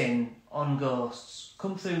focusing on ghosts.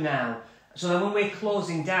 Come through now. So then when we're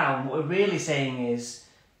closing down, what we're really saying is,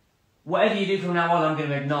 whatever you do from now on, I'm going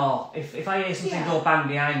to ignore. If I hear something go bang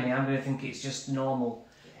behind me, I'm going to think it's just normal.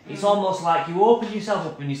 It's almost like you open yourself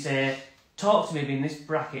up and you say, talk to me in this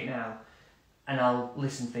bracket now, and I'll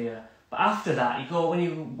listen for you. But after that, you go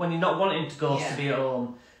when you're not wanting to ghost to be at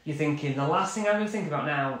home, you're thinking the last thing I'm going to think about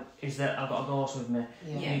now is that I've got a ghost with me.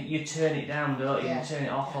 You turn it down, don't you? You turn it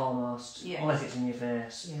off almost, unless it's in your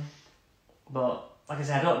face. But like I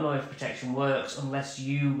said, I don't know if protection works unless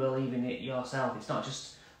you believe in it yourself. It's not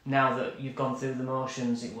just now that you've gone through the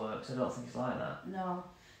motions it works. I don't think it's like that. No.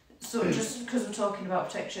 So just because we're talking about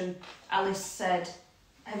protection, Alice said,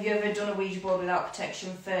 have you ever done a Ouija board without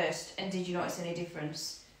protection first, and did you notice any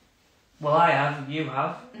difference? Well, I have. You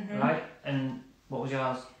have, right? And what was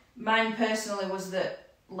yours? Mine personally was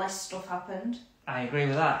that less stuff happened. I agree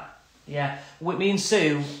with that. Yeah. With me and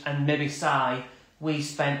Sue, and maybe Si, we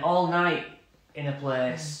spent all night in a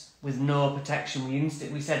place with no protection.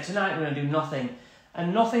 We said, tonight we're going to do nothing.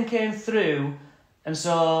 And nothing came through. And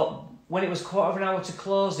so when it was 1/4 to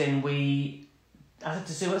closing, I said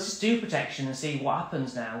to Sue, let's just do protection and see what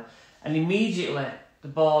happens now. And immediately the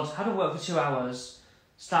board hadn't worked for 2 hours,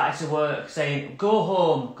 started to work saying, go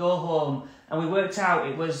home. And we worked out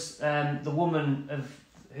it was the woman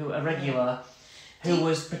a regular, who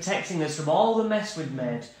was protecting us from all the mess we'd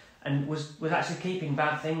made, and was actually keeping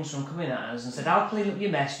bad things from coming at us, and said, I'll clean up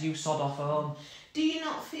your mess, you sod off home. Do you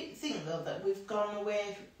not think though that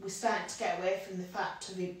we're starting to get away from the fact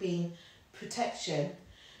of it being protection,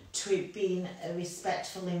 to it being a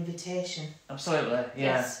respectful invitation. Absolutely. Yeah.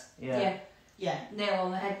 Yes. Yeah. Yeah. Nail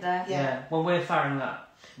on the head there. Yeah. When we're firing that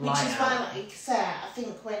light Which is why, out. like I say, I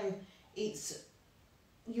think when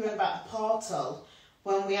you're about the portal,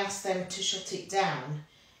 when we ask them to shut it down,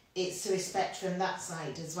 it's a respect from that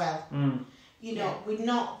side as well. Mm. You know, we're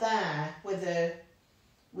not there whether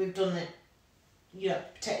we've done it, you know,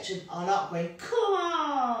 protection or not, going, come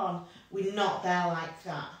on! We're not there like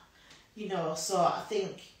that. You know, so I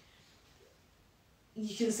think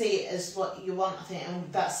you can see it as what you want, I think,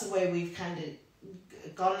 and that's the way we've kind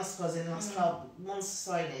of gone, I suppose, in the last 12 months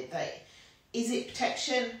or so, in it, that is it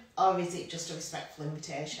protection or is it just a respectful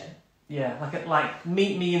invitation? Yeah, like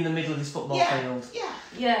meet me in the middle of this football field. Yeah.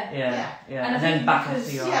 Yeah. Yeah. And I And then think back because-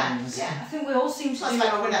 into your Yeah, hands. yeah. I think we all seem to That's do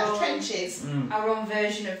like our going out of own, trenches. our own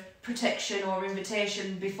version of protection or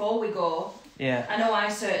invitation before we go. Yeah. I know I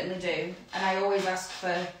certainly do, and I always ask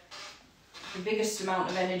for the biggest amount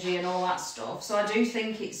of energy and all that stuff. So I do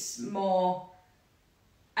think it's more,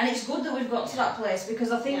 and it's good that we've got to that place,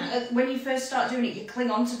 because I think when you first start doing it, you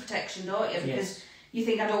cling on to protection, don't you? Because you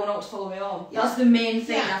think, I don't want to follow me on. Yeah. That's the main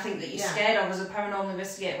thing Yeah. I think that you're Yeah. scared of as a paranormal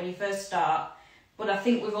investigator when you first start. But I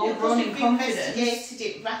think we've all Because grown in we've confidence. investigated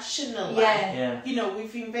it rationally. Yeah. Yeah. You know,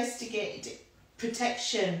 we've investigated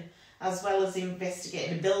protection as well as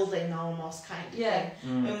investigating a building almost kind of Yeah.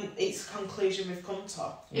 thing. And it's a conclusion we've come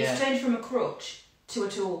to. Yeah. It's changed from a crutch to a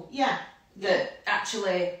tool Yeah. that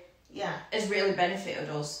actually Yeah. has really benefited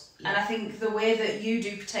us. Yeah. And I think the way that you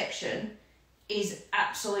do protection is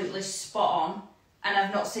absolutely spot on. And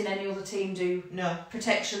I've not seen any other team do No.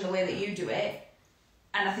 protection the way that you do it.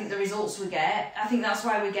 And I think the results we get, I think that's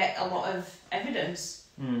why we get a lot of evidence,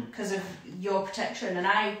 because of your protection. And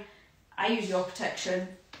I use your protection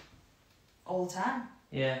all the time.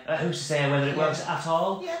 Yeah. Who's to say whether it works at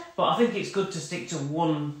all? Yeah. But I think it's good to stick to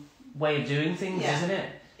one way of doing things, Yeah. isn't it?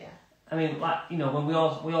 Yeah. I mean, like, you know, when we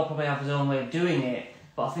all probably have our own way of doing it,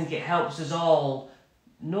 but I think it helps us all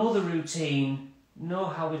know the routine, know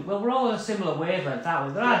how we're all on a similar wavelength, aren't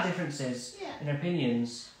we? There are differences Yeah. in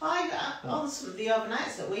opinions. On some of the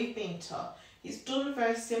overnights that we've been to, it's done a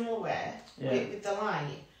very similar way with the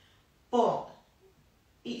light, but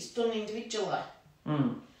it's done individually.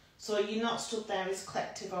 Mm. So you're not stood there as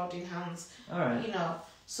collective holding hands, All right. you know.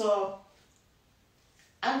 So,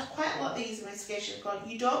 and quite a lot of these investigations gone,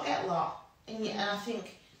 you don't get a lot. And I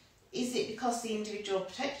think, is it because the individual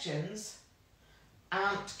protections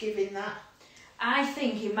aren't giving that? I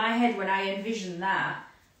think in my head when I envision that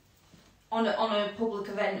on a public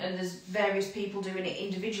event and there's various people doing it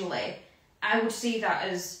individually, I would see that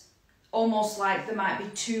as almost like there might be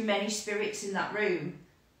too many spirits in that room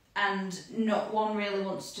and not one really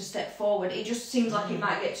wants to step forward. It just seems like it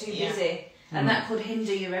might get too busy and that could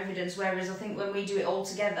hinder your evidence, whereas I think when we do it all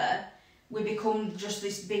together, we become just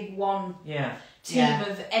this big one team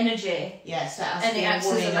of energy. Yeah, so it And it has acts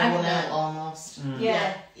to as be a one in and one magnet. out almost.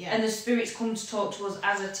 Yeah. Yeah. And the spirits come to talk to us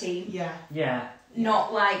as a team. Yeah. Yeah.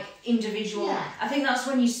 Not like individual. Yeah. I think that's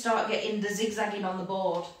when you start getting the zigzagging on the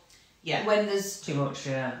board. Yeah. When there's Too much,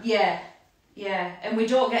 yeah. yeah, and we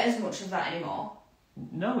don't get as much of that anymore.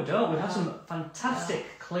 No, we don't. We've had some fantastic,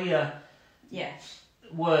 clear Yeah,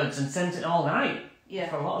 words and sentence all night yeah.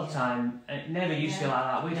 for a lot of time. It never used to be like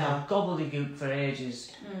that. We'd have gobbledygook for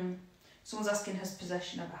ages. Someone's asking, has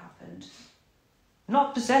possession ever happened?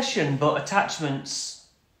 Not possession, but attachments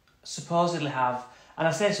supposedly have. And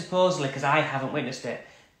I say supposedly because I haven't witnessed it.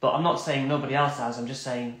 But I'm not saying nobody else has. I'm just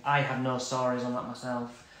saying I have no stories on that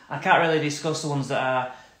myself. I can't really discuss the ones that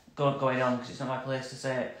are going on because it's not my place to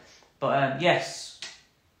say it. But yes,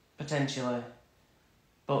 potentially.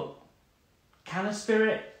 But can a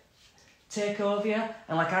spirit take over you?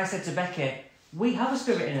 And like I said to Becky, we have a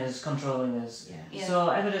spirit in us controlling us. Yeah. So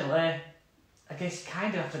evidently, I guess you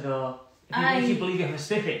kind of have to go. If you believe you have a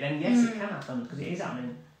spirit, then yes, it can happen because it is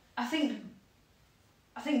happening. I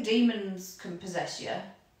think demons can possess you,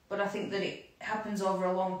 but I think that it happens over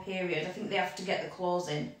a long period. I think they have to get the claws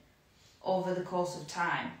in over the course of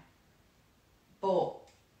time. But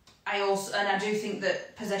I do think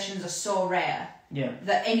that possessions are so rare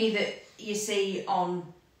that any that you see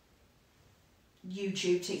on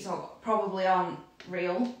YouTube, TikTok probably aren't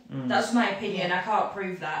real. That's my opinion. I can't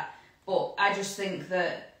prove that, but I just think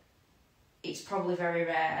that it's probably very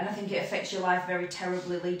rare, and I think it affects your life very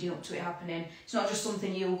terribly leading up to it happening. It's not just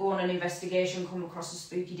something you'll go on an investigation, come across a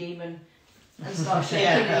spooky demon and start shaking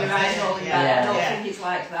and your eyes rolling back. I don't think it's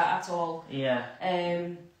like that at all. Yeah.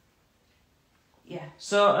 Yeah.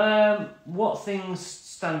 So, what things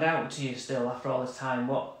stand out to you still after all this time?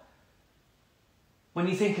 When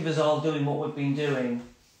you think of us all doing what we've been doing,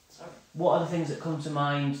 what are the things that come to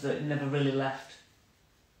mind that never really left?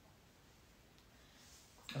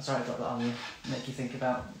 I'm sorry I got that on you. Make you think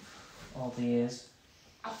about all the years.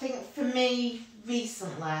 I think for me,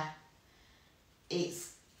 recently,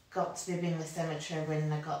 it's got to be Bingley Cemetery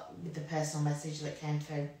when I got with the personal message that came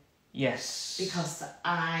through. Yes. Because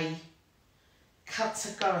I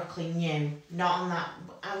categorically knew,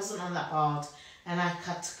 I wasn't on that board, and I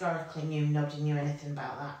categorically knew nobody knew anything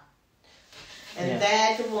about that. And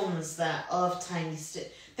they're the ones that over time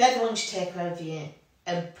they're the ones you take over you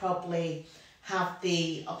and probably have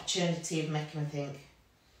the opportunity of making me think,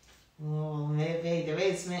 oh, maybe there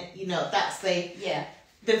is, you know, that's the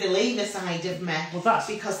believer side of me. Well, that's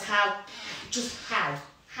because how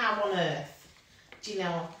on earth, do you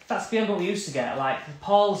know? That's beyond what we used to get. Like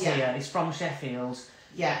Paul's here, he's from Sheffield.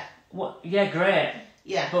 Yeah. What? Yeah, great.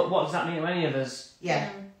 Yeah. But what does that mean to any of us? Yeah.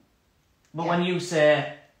 But when you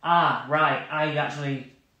say, right, I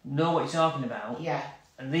actually know what you're talking about. Yeah.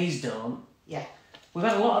 And these don't. Yeah. We've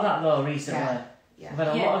had a lot of that though recently. Yeah. Yeah. We've had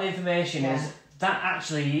a lot of information is that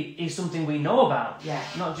actually is something we know about. Yeah.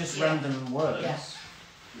 Not just random words. Yeah.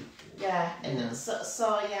 Yeah. And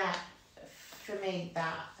so yeah, for me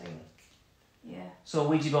that I think. Yeah. So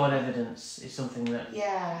Ouija board evidence is something that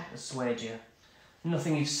has swayed you.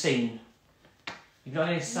 Nothing you've seen. You've got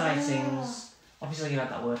any sightings? No. Obviously you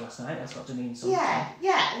had that word last night, that's got to mean something.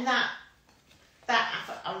 Yeah, and that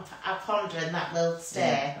I ponder and that will stay.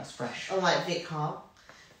 Yeah, that's fresh. Unlike Vic Hall.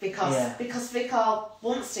 Because Vic Hall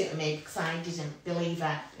won't stick with me because I didn't believe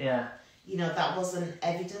it. Yeah. You know, that wasn't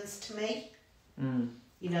evidence to me. Mm.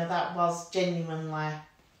 You know, that was genuinely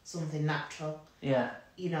something natural. Yeah.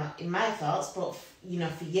 You know, in my thoughts, but you know,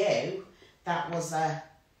 for you, that was a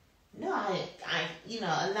I you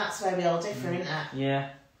know, and that's where we all differ, isn't it? Yeah.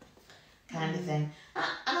 Kind of thing. And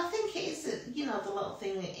I think it is, you know, the little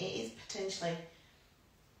thing that it is potentially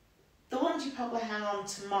the ones you probably hang on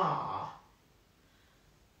to more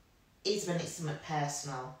is when it's something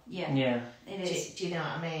personal. Yeah. Yeah. It is. Do you know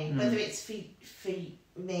what I mean? Whether it's for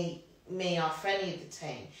me or for any of the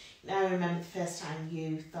team. Now I remember the first time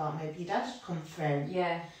you thought maybe your dad had come through.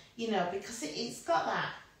 Yeah. You know, because it's got that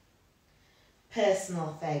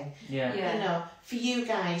personal thing. Yeah. You know, for you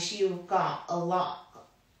guys, you've got a lot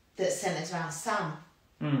that's centred around Sam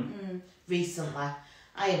recently.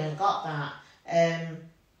 I haven't got that.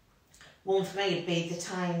 One for me would be the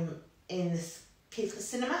time in the Keithley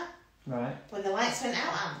Cinema. Right. When the lights went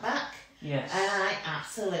out at the back. Yes. And I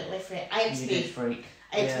absolutely freaked. I had to did freak.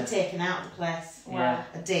 I had to be taken out of the place. Yeah.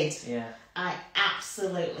 I did. Yeah. I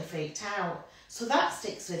absolutely freaked out. So that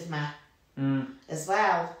sticks with me as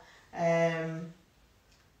well.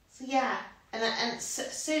 So yeah, and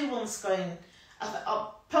Sue once going,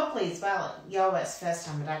 probably as well, it's the first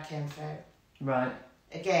time my dad came through. Right.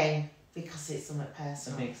 Again, because it's something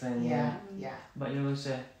personal. A big thing, Yeah. But you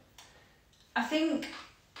Lucy? I think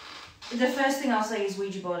the first thing I'll say is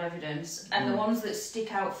Ouija board evidence, and the ones that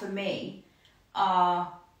stick out for me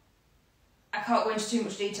are, I can't go into too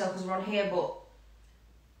much detail because we're on here, but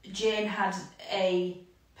Jane had a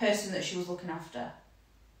person that she was looking after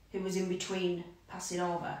who was in between passing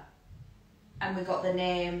over, and we got the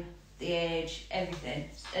name, the age, everything,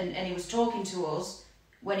 and he was talking to us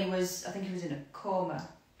when he was, I think he was in a coma.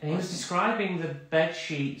 And he was describing the bed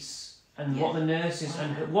sheets and what the nurses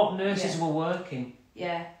were working.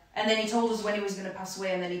 Yeah. And then he told us when he was going to pass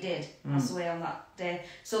away, and then he did pass away on that day.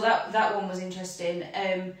 So that one was interesting.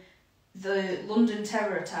 The London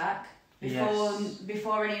terror attack,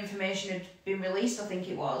 before any information had been released, I think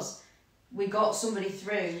it was, we got somebody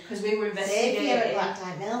through because we were investigating. Xavier at Black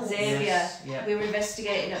Dyke Mills. Yes, we were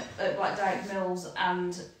investigating at Black Dyke Mills,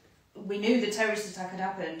 and we knew the terrorist attack had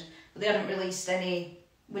happened, but they hadn't released any.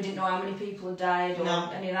 We didn't know how many people had died or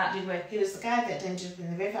any of that, did we? He was the guy that ended up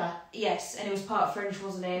in the river. Yes, and he was part French,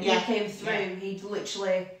 wasn't he? And he came through, he'd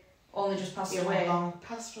literally only just passed away. Long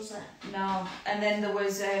past, was it? No. And then there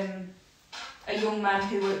was a young man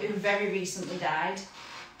who very recently died,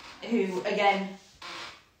 who, again,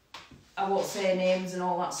 I won't say names and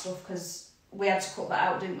all that stuff because we had to cut that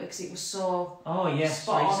out, didn't we? Because it was so spot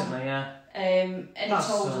recently, on. And that's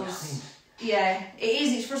he told us... Yeah, it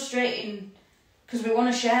is, it's frustrating... Because we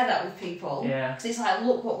want to share that with people. Yeah. Because it's like,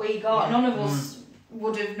 look what we got. None of us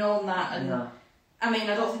would have known that. And I mean,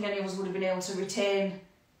 I don't think any of us would have been able to retain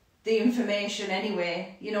the information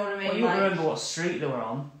anyway. You know what I mean? Well, you remember what street they were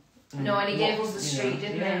on. No, and he gave us the street,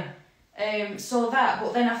 didn't he? So that,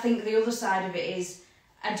 but then I think the other side of it is,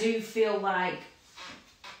 I do feel like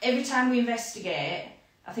every time we investigate,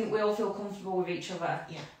 I think we all feel comfortable with each other.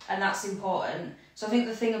 Yeah. And that's important. So I think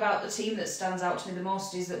the thing about the team that stands out to me the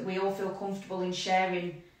most is that we all feel comfortable in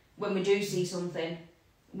sharing when we do see something.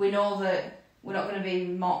 We know that we're not going to be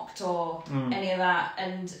mocked or any of that.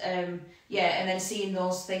 And and then seeing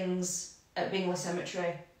those things at Bingley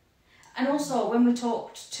Cemetery. And also, when we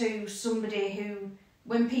talked to somebody who,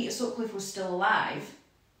 when Peter Sutcliffe was still alive,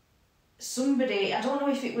 somebody, I don't know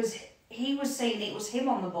if it was, he was saying it was him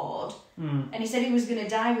on the board, and he said he was going to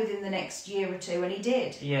die within the next year or two, and he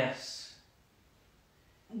did. Yes.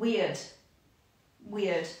 Weird.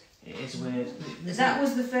 It is weird. That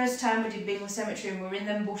was the first time we did Bingley Cemetery and we were in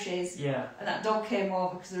them bushes. Yeah. And that dog came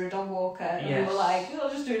over because they're a dog walker. And Yes. we were like, oh,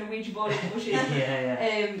 just doing a Ouija board in the bushes.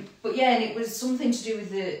 yeah. But yeah, and it was something to do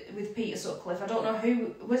with Peter Sutcliffe. I don't know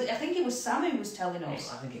who was. I think it was Sam who was telling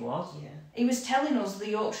us. I think it was. Yeah. He was telling us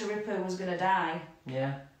the Yorkshire Ripper was going to die.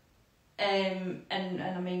 Yeah. And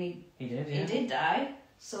I mean He did. Yeah. he did die.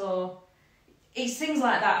 So it's things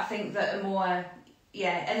like that I think that are more.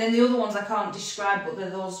 Yeah, and then the other ones I can't describe, but they're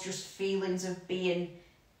those just feelings of being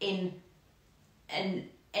in an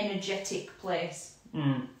energetic place.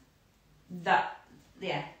 That,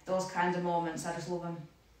 those kinds of moments, I just love them.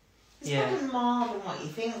 There's probably more than what you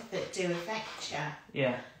think that do affect you.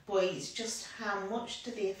 Yeah. But it's just how much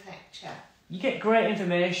do they affect you? You get great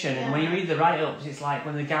information, and when you read the write-ups, it's like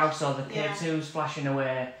when the Gauss or the K2's flashing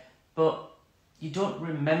away, but you don't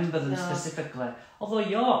remember them specifically. Although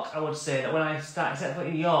York, I would say that when I started set foot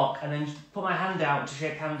in York and then put my hand out to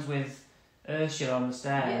shake hands with Ursula on the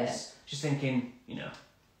stairs, just thinking,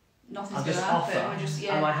 Nothing's I'll going just to happen. offer, We're just,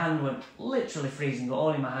 and my hand went literally freezing, but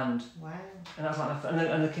all in my hand. Wow. And that's like,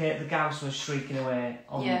 and the Gauss was shrieking away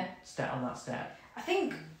on that step. I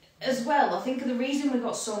think as well, the reason we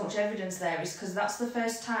got so much evidence there is because that's the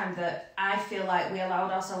first time that I feel like we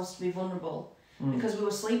allowed ourselves to be vulnerable because we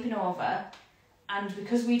were sleeping over. And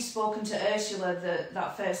because we'd spoken to Ursula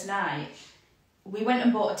that first night, we went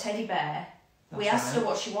and bought a teddy bear. We asked her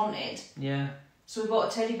what she wanted. Yeah. So we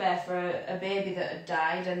bought a teddy bear for a baby that had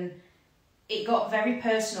died, and it got very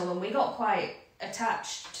personal, and we got quite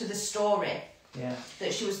attached to the story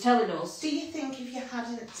that she was telling us. Do you think if you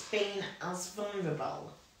hadn't been as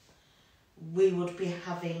vulnerable, we would be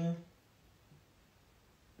having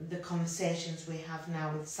the conversations we have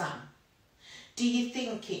now with Sam? Do you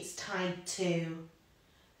think it's tied to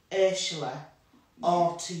Ursula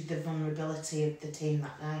or to the vulnerability of the team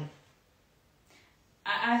that night?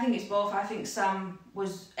 I think it's both. I think Sam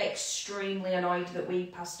was extremely annoyed that we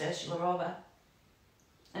passed Ursula over.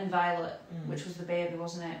 And Violet, which was the baby,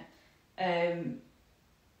 wasn't it?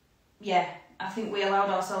 I think we allowed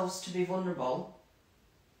ourselves to be vulnerable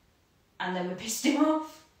and then we pissed him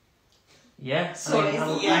off. Yeah, So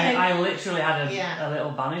I literally had a little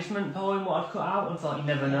banishment poem what I'd cut out and thought you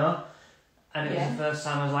never know. And it was the first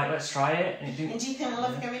time I was like, let's try it. And it didn't. And do you think we'll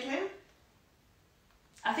ever get rid of him?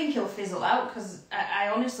 I think he'll fizzle out because I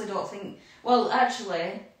honestly don't think... Well,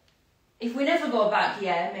 actually, if we never go back,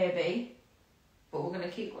 maybe. But we're going to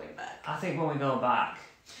keep going back. I think when we go back,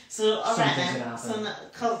 so, all right something's then. going to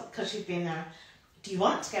happen. So, because you've been there, do you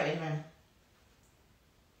want to get rid of him?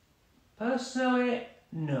 Personally,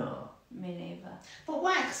 no. Me neither. But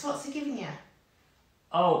why? Because what's he giving you?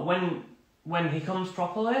 Oh, when he comes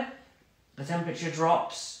properly, the temperature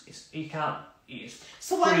drops. It's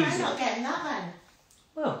So why am I freezing. not getting that then?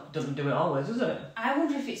 Well, it doesn't do it always, does it? I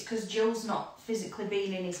wonder if it's because Jill's not physically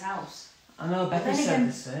being in his house. I know, Becky then said again,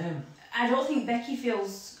 the same. I don't think Becky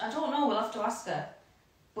feels... I don't know, we'll have to ask her.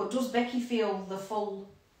 But does Becky feel the full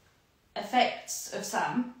effects of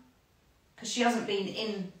Sam? Because she hasn't been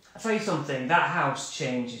in... I'll tell you something, that house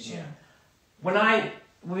changes you.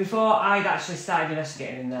 Before I'd actually started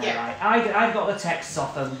investigating in there, right, I'd got the texts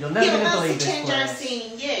off them, you'll never going to believe this change I've place.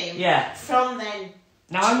 seen in you Yeah. from then.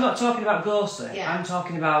 Now, I'm not talking about ghostly, Yeah. I'm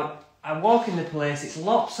talking about, I walk in the place, it's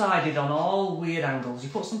lopsided on all weird angles, you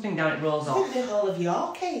put something down, it rolls I off. think the whole of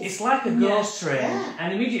your case. It's like a ghost train, Yeah.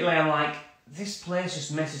 and immediately I'm like, this place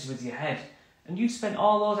just messes with your head. And you'd spent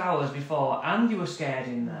all those hours before, and you were scared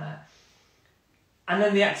in there. And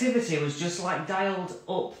then the activity was just like dialed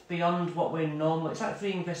up beyond what we're normally... It's like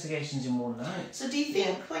 3 investigations in one night. So do you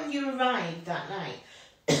think when you arrived that night,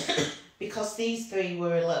 because these 3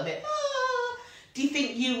 were a little bit... do you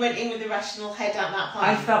think you went in with a rational head at that point?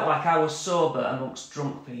 I felt like I was sober amongst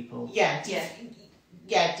drunk people. Yeah. Do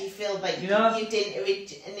you feel like you didn't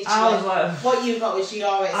initially... I was like... What you got was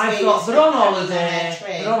your experience. I thought, they're on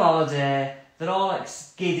holiday. They're all like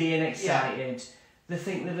giddy and excited. They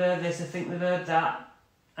think they've heard this, they think they've heard that.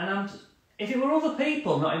 And if it were other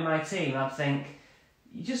people not in my team, I'd think,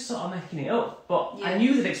 you're just sort of making it up. But I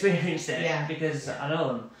knew they'd experienced it because I know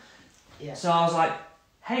them. Yeah. So I was like,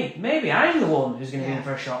 hey, maybe I'm the one who's going to be in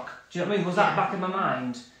for a shock. Do you know what I mean? Was that back in my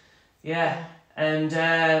mind? Yeah. And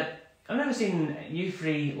I've never seen you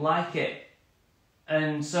 3 like it.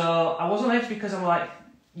 And so I was on edge because I'm like,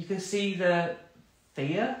 you can see the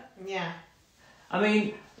fear. Yeah. I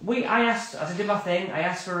mean, I asked, as I did my thing, I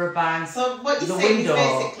asked for a bang. So what you're saying is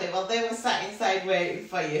basically, well, they were sat inside waiting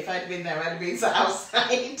for you. If I'd been there, I'd been sat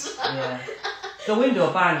outside. Yeah. The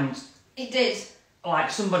window banged. It did. Like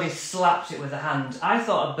somebody slapped it with a hand. I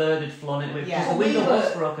thought a bird had flown into it because Yeah. the window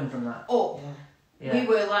was broken from that. Up. Yeah. We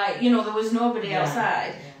were like, you know, there was nobody Yeah.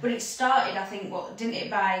 outside. Yeah. But it started, I think, didn't it,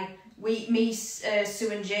 by me,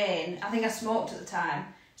 Sue and Jane. I think I smoked at the time.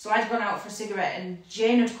 So I'd gone out for a cigarette and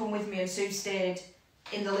Jane had come with me and Sue stayed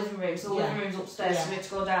in the living room. So the living room's upstairs, so we had to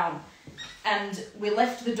go down. And we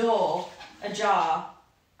left the door ajar.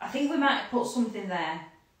 I think we might have put something there.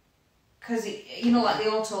 Because, you know, like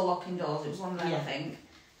the auto locking doors, it was one of them, I think.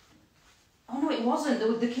 Oh no, it wasn't.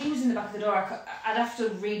 The key was in the back of the door. I'd have to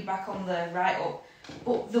read back on the write-up.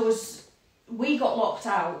 But we got locked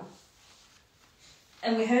out.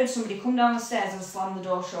 And we heard somebody come down the stairs and slam the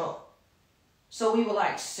door shut. So we were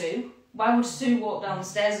like, Sue? Why would Sue walk down the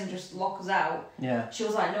stairs and just lock us out? Yeah. She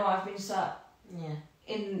was like, no, I've been sat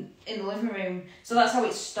in the living room. So that's how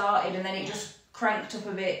it started, and then it just cranked up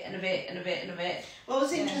a bit and a bit and a bit and a bit. What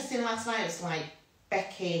was interesting last night was like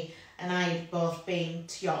Becky and I had both been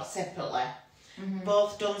to York separately,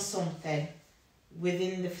 both done something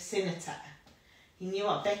within the vicinity. You knew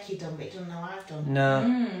what Becky done, but you don't know what I've done.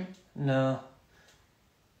 No. No.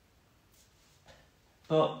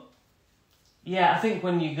 But yeah, I think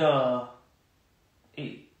when you go,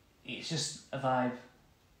 it's just a vibe.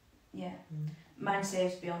 Yeah. Mine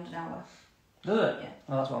saves beyond an hour. Does it? Yeah.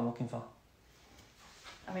 Well, that's what I'm looking for.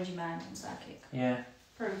 I read your mind, I'm psychic. Yeah.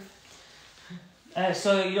 Proof.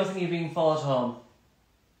 So you don't think you're being followed home?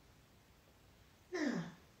 No.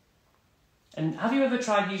 And have you ever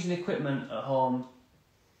tried using equipment at home?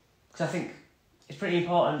 Because I think it's pretty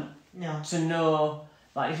important to know.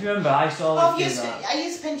 Like, if you remember, I used to always do that. I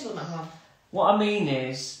use a pendulum at home. What I mean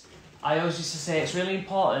is, I always used to say it's really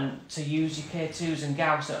important to use your K2s and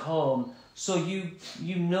Gauss at home, so you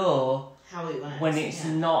know how it works when it's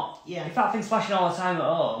not. Yeah. If that thing's flashing all the time at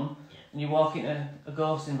home, and you walk into a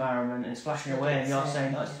ghost environment and it's flashing away, and you're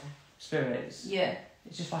saying, "Oh, it's spirits." Yeah.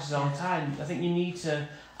 It just flashes all the time. I think you need to.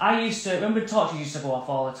 I used to remember torches used to go off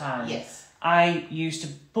all the time. Yes. I used to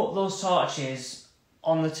put those torches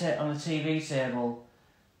on the TV table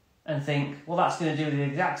and think, well, that's going to do the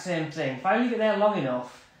exact same thing. If I leave it there long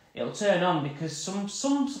enough, it'll turn on because some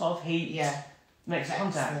sort of heat makes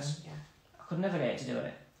contact. Yeah. I could never get it to do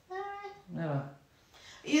it. Never.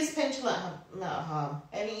 I use a pendulum at home.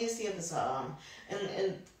 I haven't used the others at home.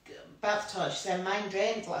 And about the torch, so mine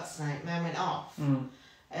drained last night. Mine went off.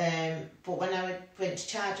 But when I went to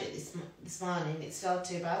charge it this morning, it still had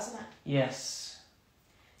 2 bars on it. Yes.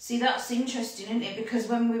 See, that's interesting, isn't it? Because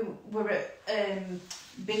when we were at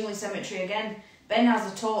Bingley Cemetery again, Ben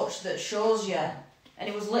has a torch that shows you, and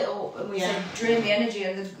it was lit up, and we said drain the energy,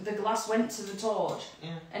 and the glass went to the torch,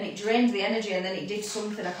 and it drained the energy, and then it did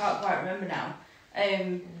something I can't quite remember now.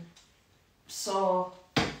 So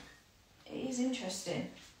it is interesting.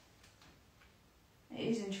 It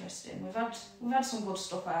is interesting. We've had some good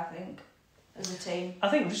stuff, I think, as a team. I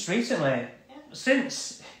think just recently,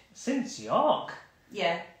 since York.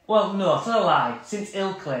 Yeah. Well, no, tell a lie. Since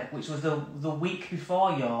Ilkley, which was the week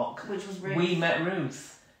before York, which was Ruth. We met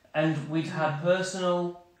Ruth, and we'd had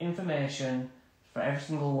personal information for every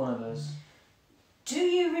single one of us. Do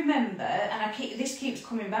you remember? And this keeps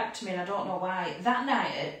coming back to me, and I don't know why. That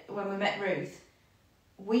night when we met Ruth,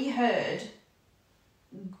 we heard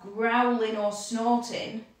growling or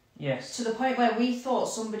snorting. Yes. To the point where we thought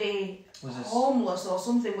somebody was homeless or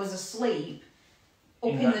something was asleep up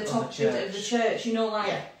in the top of the church. You know,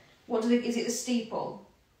 like what do they? Is it the steeple?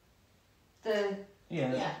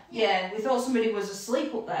 Yeah. We thought somebody was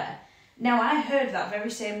asleep up there. Now I heard that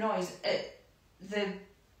very same noise at the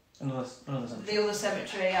other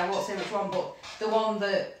cemetery. I won't say which one, but the one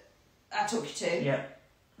that I took you to. Yeah.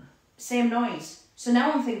 Same noise. So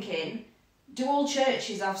now I'm thinking, do all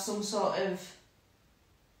churches have some sort of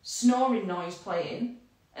snoring noise playing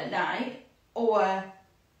at night, or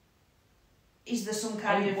is there some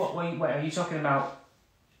kind of? Wait, are you talking about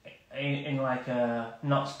in like a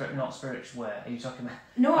not spiritual way? Are you talking about?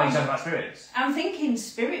 No, are you talking about spirits? I'm thinking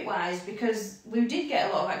spirit wise, because we did get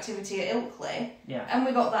a lot of activity at Ilkley, and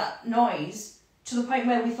we got that noise to the point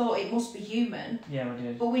where we thought it must be human. Yeah, we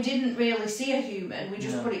did. But we didn't really see a human. We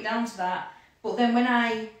just put it down to that. But then when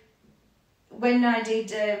I did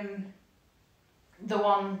the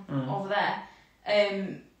one over there,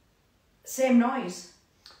 same noise.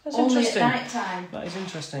 That's only interesting. At night time. That is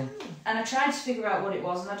interesting. And I tried to figure out what it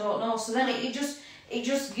was, and I don't know. So then it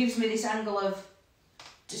just gives me this angle of,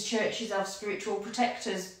 does churches have spiritual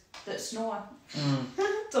protectors that snore? Mm.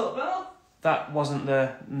 Don't know. That wasn't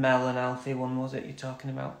the Mel and Alfie one, was it? You're talking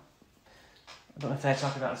about? I don't know if they're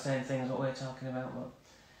talking about the same thing as what we're talking about, but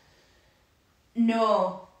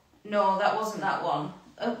No, that wasn't that one.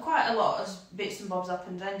 Quite a lot of bits and bobs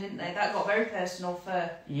happened then, didn't they? That got very personal for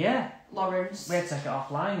yeah, Lawrence. we had to take it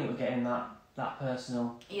offline. It was getting that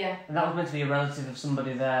personal, Yeah, and that was meant to be a relative of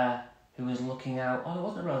somebody there who was looking out. Oh, it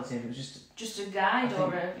wasn't a relative. It was just a guide I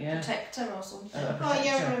or think, a yeah. protector or something. a Oh yeah, I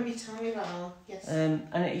protector. remember you telling me about all. Yes. And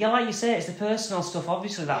yeah, like you say, it's the personal stuff.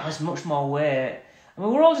 Obviously, that has much more weight. I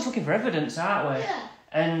mean, we're all just looking for evidence, aren't we? Yeah.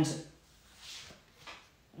 And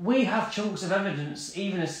we have chunks of evidence,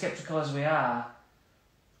 even as sceptical as we are.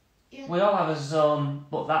 Yeah. We all have a zone,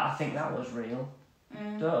 but I think that was real,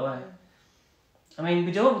 don't we? I mean,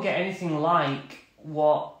 we don't get anything like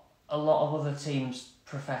what a lot of other teams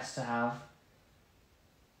profess to have.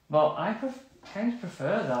 But I kind of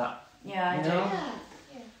prefer that. Yeah, I You do. know?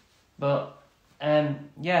 Yeah. But,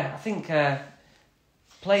 yeah, I think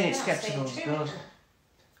playing it It's about sceptical is staying true, good. isn't it?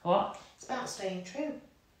 What? It's about staying true.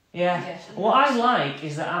 Yeah. Yeah. What I like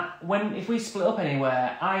is that if we split up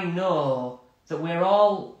anywhere, I know that we're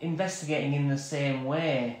all investigating in the same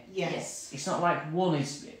way. Yes. It's not like one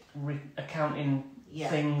is accounting Yeah.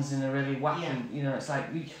 things in a really wacky, Yeah. you know, it's like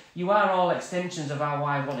you are all extensions of how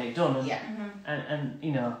I want it done. And, Yeah. and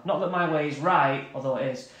you know, not that my way is right, although it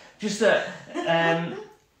is, just that,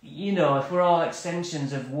 you know, if we're all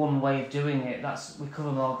extensions of one way of doing it, we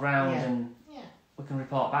cover more ground Yeah. and Yeah. we can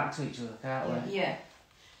report back to each other, can't we? Yeah.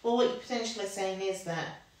 Well, what you're potentially saying is that,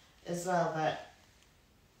 as well, that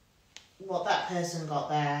what that person got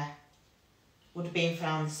there would have been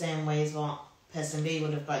found the same way as what person B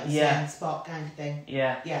would have got in the Yeah. same spot, kind of thing.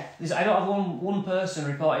 Yeah. Yeah. I don't have one person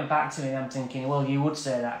reporting back to me and I'm thinking, well, you would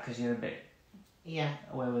say that because you're a bit Yeah.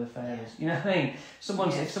 away with the fairies. You know what I mean? Yeah.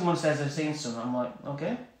 If someone says they've seen something, I'm like,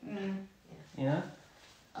 okay, Mm. you know?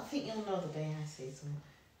 I think you'll know the day I see something.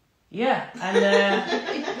 Yeah, and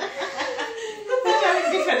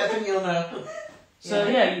It's different, I think you'll know. so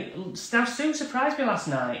yeah, now Sue surprised me last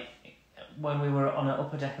night when we were on an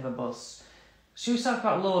upper deck of a bus. She was talking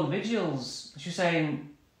about lone vigils. She was saying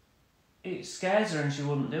it scares her and she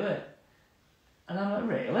wouldn't do it. And I'm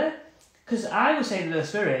like, really? Because I was saying to the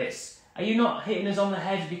spirits, are you not hitting us on the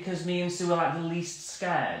head because me and Sue are like the least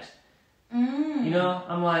scared? Mm. You know,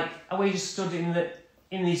 I'm like, are we just stood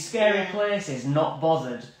in these scary Yeah. places, not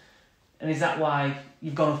bothered? And is that why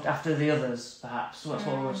you've gone after the others, perhaps? That's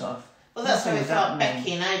what we were sort of... Well, that's why we nothing was thought happening.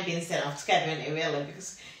 Becky and I had been sent off together, isn't it, really?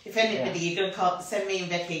 Because if anybody, you're going to send me and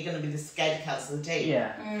Becky, you're going to be the scaredy cats of the team.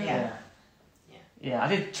 Yeah, Mm. yeah. Yeah. Yeah, I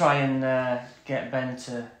did try and get Ben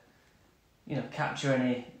to, you know, capture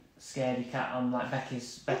any scaredy cat on like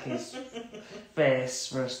Becky's face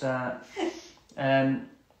for a start.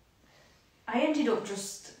 I ended up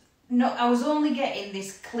just I was only getting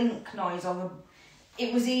this clink noise of a.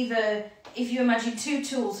 It was either if you imagine two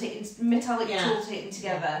tools hitting metallic tools hitting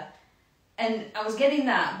together, and I was getting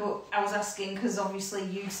that, but I was asking because obviously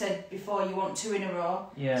you said before you want 2 in a row.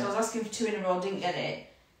 Yeah. So I was asking for 2 in a row, didn't get it.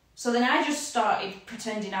 So then I just started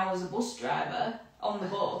pretending I was a bus driver on the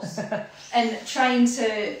bus and try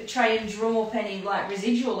and drum up any like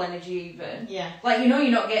residual energy even. Yeah. Like, you know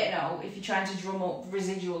you're not getting out if you're trying to drum up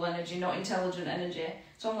residual energy, not intelligent energy.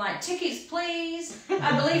 So I'm like, tickets please,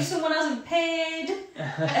 I believe someone hasn't paid.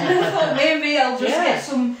 And I thought maybe I'll just get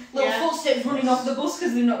some little footsteps running off the bus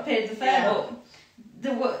because they've not paid the fare.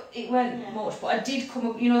 But it weren't much, but I did come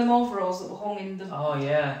up, you know them overalls that were hung in the... Oh,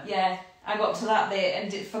 yeah. Yeah, I got to that bit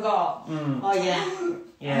and forgot. Oh, yeah.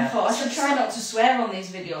 And I thought I should try not to swear on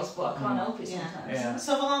these videos, but I can't help it sometimes. Yeah.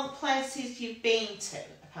 So of all the places you've been to,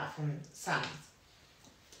 apart from Sam's,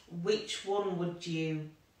 which one would you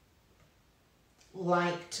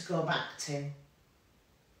like to go back to?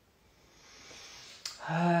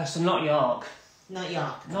 So not York. Not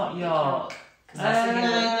York. Not York. No, you're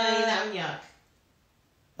not in York.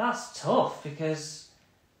 That's tough because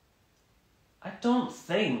I don't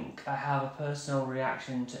think I have a personal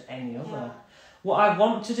reaction to any other. Yeah. What I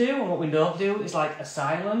want to do and what we don't do is like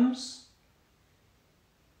asylums.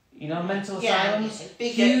 You know, mental asylums.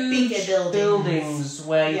 Bigger Huge buildings.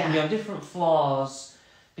 where you can be on different floors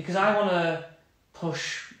because I want to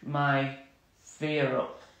push my fear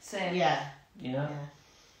up, Same. Yeah. you know? Yeah.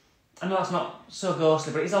 I know that's not so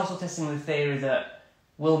ghostly, but it's also testing the theory that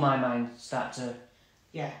will my mind start to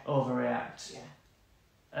Yeah. overreact? Yeah.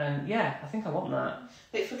 And I think I want that.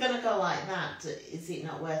 But if we're going to go like that, is it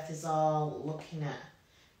not worth us all looking at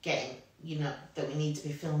getting, that we need to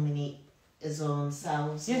be filming it as own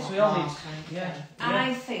selves? Yes, what we all more need- kind of yeah. thing?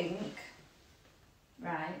 I think,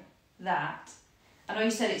 right, that I know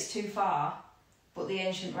you said it's too far, but the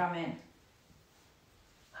ancient ramen.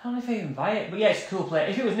 I don't know if I even buy it, but yeah, it's a cool place.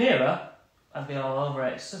 If it was nearer, I'd be all over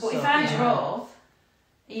it. It's just But if I drove,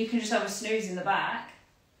 you can just have a snooze in the back.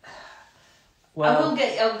 Well, I'll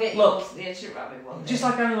get look, the ancient ramen one. just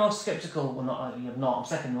like I'm the most sceptical, well, I'm not, I'm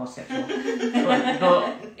second most sceptical.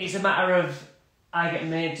 but it's a matter of I get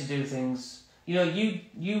made to do things. You know,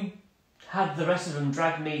 you had the rest of them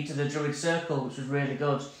drag me to the Druid Circle, which was really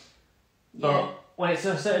good. But when it's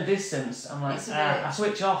a certain distance, I'm like, I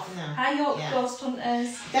switch off. No. Hi York Ghost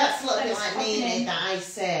Hunters. That's a little bit Thanks like for me popping in. that I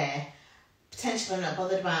say, potentially I'm not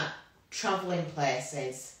bothered about travelling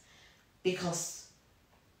places because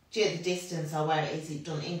due to the distance or where it is, it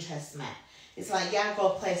doesn't interest me. It's like, I go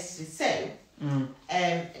places with Sue,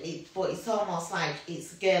 but it's almost like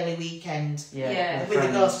it's a girly weekend Yeah. with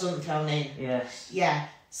a ghost hunt thrown in. Yes. Yeah,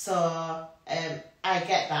 so I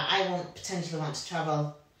get that. I won't potentially want to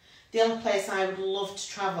travel. The only place I would love to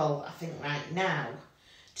travel, I think right now,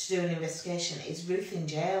 to do an investigation is Ruth in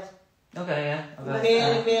jail. Okay, yeah.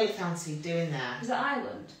 Really fancy doing that. Is it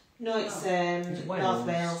Ireland? No, it's Is it Wales? North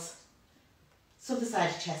Wales. It's other side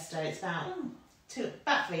of Chester. It's about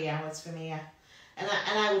 3 hours from here, and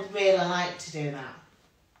I would really like to do that.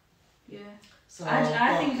 Yeah. So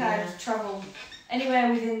I think I'd travel anywhere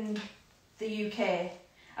within the UK.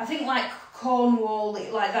 I think like Cornwall,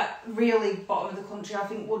 like that really bottom of the country, I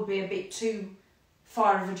think would be a bit too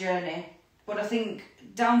far of a journey. But I think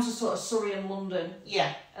down to sort of Surrey and London,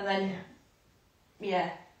 Yeah. and then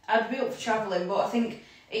I'd be up for travelling. But I think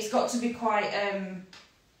it's got to be quite a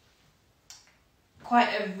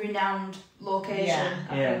renowned location.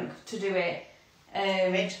 I think to do it.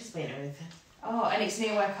 Rachel's been everything. Oh, and it's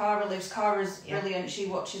near where Cara lives. Cara's brilliant. She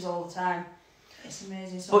watches all the time. It's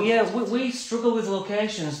amazing. So But yeah, we struggle with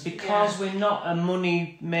locations because we're not a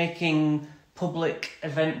money-making public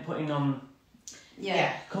event putting on.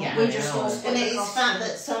 Yeah. We just all And split it the is the cost. fact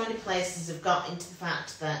that so many places have got into the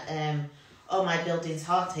fact that my building's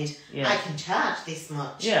haunted. Yeah. I can charge this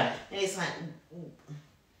much. Yeah. And it's like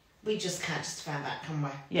we just can't justify that, can we?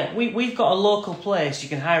 Yeah, we've got a local place you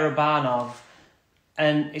can hire a barn of,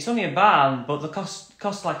 and it's only a barn, but the cost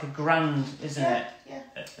like £1,000, isn't it? Yeah.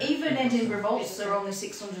 Even Edinburgh Vaults are only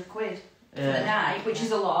 £600 for the night, which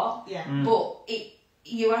is a lot. Yeah. But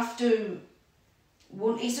you have to.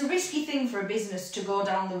 It's a risky thing for a business to go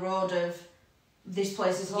down the road of this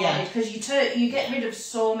place is haunted because you get rid of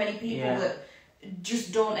so many people that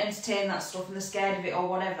just don't entertain that stuff and they're scared of it or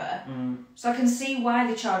whatever. So I can see why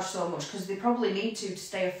they charge so much because they probably need to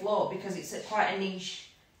stay afloat because it's quite a niche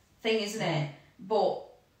thing, isn't it? But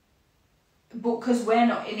because we're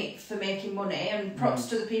not in it for making money, and props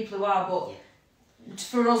to the people who are, but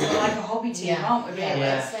for us we're like a hobby team, aren't we? Really?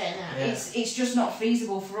 It's just not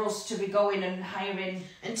feasible for us to be going and hiring.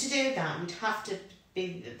 And to do that, we'd have to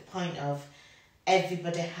be at the point of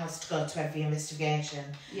everybody has to go to every investigation.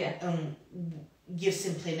 Yeah. You've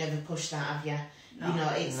simply never pushed that, have you? No. You know,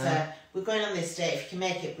 it's we're going on this date. If you can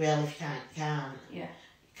make it, real. If you can't, you can't. Yeah.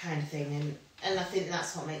 Kind of thing, and I think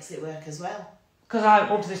that's what makes it work as well. Because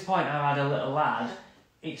up to this point I've had a little lad.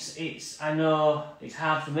 It's I know it's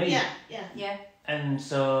hard for me. Yeah. And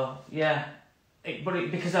so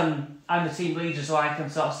because I'm the team leader, so I can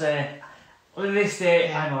sort of say, well, this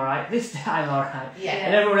day I'm alright. This day I'm alright. Yeah.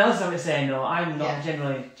 And everyone else having to say no. I'm not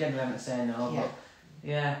generally having to say no.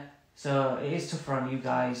 But so it is tougher on you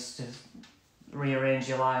guys to rearrange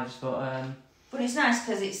your lives, but it's nice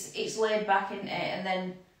because it's laid back in it, and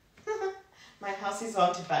then my house is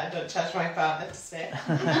haunted, but I don't charge my partner to stay.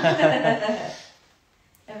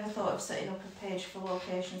 ever thought of setting up a page for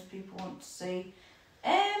locations people want to see?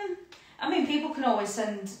 I mean, people can always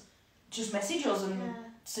just message us and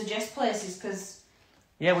suggest places because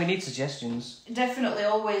we need suggestions. definitely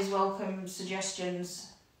always welcome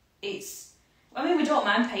suggestions. We don't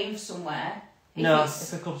mind paying for somewhere.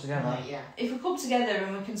 If we come together. If we come together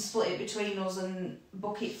and we can split it between us and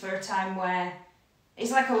book it for a time where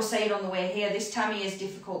it's like I was saying on the way here. This time of year is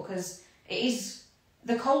difficult because it is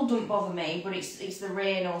the cold don't bother me, but it's the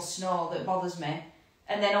rain or snow that bothers me.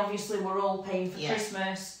 And then obviously we're all paying for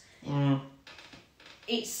Christmas.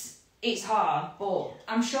 It's hard, but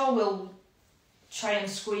I'm sure we'll try and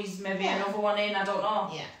squeeze maybe another one in. I don't know.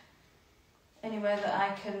 Yeah. Anywhere that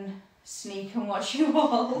I can sneak and watch you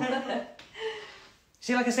all.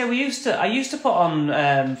 See, like I say, I used to put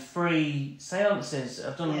on free seances.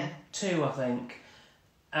 I've done 2, I think.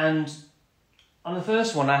 And on the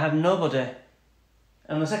first one I had nobody.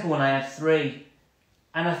 And on the second one I had 3.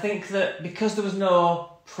 And I think that because there was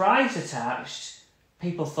no price attached,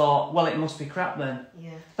 people thought, well, it must be crap then. Yeah.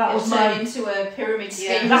 That was turned into a pyramid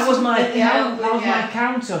scheme. That was my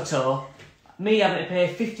counter to me having to pay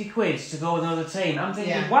 50 quid to go with another team. I'm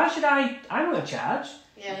thinking, Yeah. why should I'm going to charge.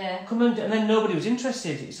 Yeah. Come and then nobody was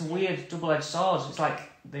interested. It's a weird double-edged sword. It's like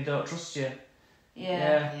they don't trust you.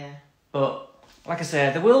 Yeah. But like I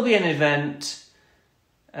said, there will be an event.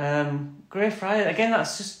 Grey Friday again.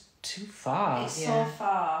 That's just too far. It's so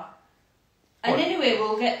far. And What? anyway,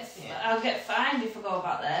 I'll get fined if I go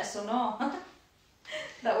back there. So no,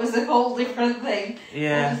 that was a whole different thing.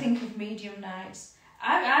 Yeah. What do you think of medium nights?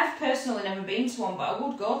 I've personally never been to one, but I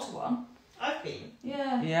would go to one. I've been.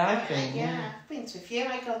 Yeah. Yeah, I've been. Yeah, I've been to a few.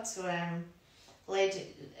 I got to Lady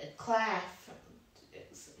Claire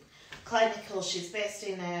Nichols. She's based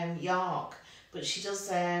in York, but she does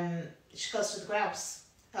she goes to the grouse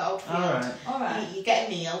at Oldfield. All right. You get a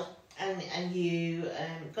meal and you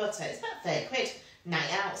go to it. It's about 30 quid. Night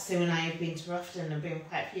out. Sue and I have been to Rofton and been with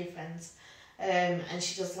quite a few friends. And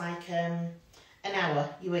she does like an hour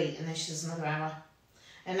you eat, and then she does another hour.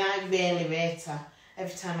 And I really rate her.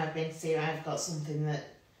 Every time I've been to see her, I've got something that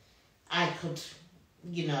I could,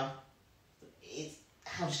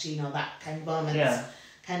 how does she know that kind of moments,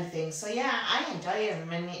 kind of thing. So yeah, I enjoy her.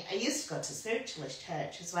 I mean, I used to go to Spiritualist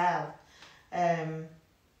Church as well,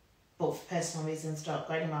 but for personal reasons, don't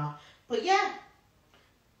go anymore. But yeah,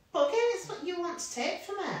 but again, it's what you want to take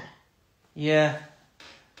from her. Yeah.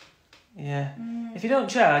 If you don't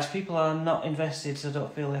charge, people are not invested, so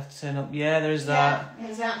don't feel they have to turn up. Yeah, there is that. Yeah,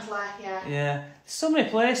 exactly. Yeah. Yeah. There's so many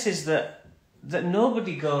places that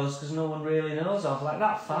nobody goes because no one really knows of, like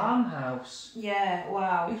that farmhouse. Yeah.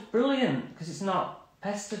 Wow. It's brilliant because it's not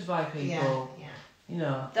pestered by people.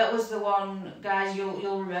 Yeah. That was the one, guys.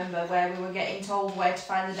 You'll remember where we were getting told where to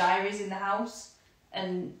find the diaries in the house,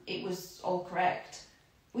 and it was all correct.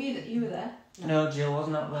 You were there? No, Jill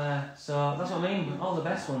wasn't up there, so that's what I mean. All the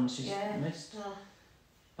best ones she's missed. No.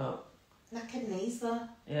 But Knackered knees though.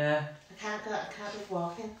 yeah. I can't be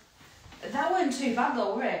walking. That weren't too bad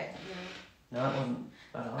though, were it? No, it wasn't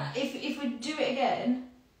bad at all. If we do it again,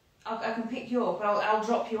 I can pick you up. I'll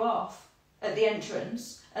drop you off at the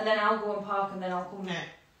entrance, and then I'll go and park, and then I'll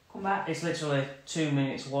come back. It's literally 2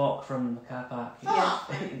 minutes walk from the car park.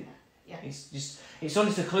 Yeah. It's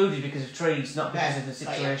only secluded because of trees, not because of the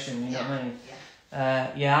situation. You know what I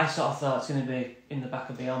mean? I sort of thought it's going to be in the back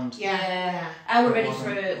of Beyond. Yeah. I were ready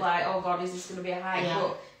for it, like, oh god, is this going to be a hike? Yeah.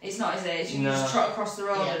 But it's not, is it? You No. just trot across the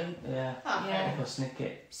road and Yeah. Go snick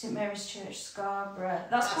it. St Mary's Church, Scarborough.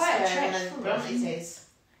 That's quite a trek where for one of us. the Brontes is.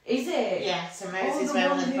 Is it? Yeah, St Mary's Oh, is the where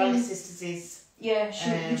one one of the who- Bronte sisters is. Yeah,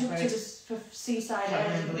 we took where to is- the seaside I can't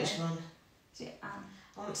area. remember which one. Is it Anne?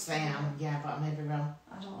 I want to say Anne, yeah, but I may be wrong.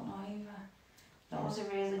 I don't know either. That was a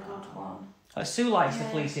really good one. Sue likes the Yeah.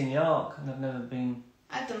 Fleece in York, and I've never been.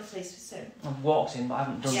 I've done fleece with Sue. I've walked in, but I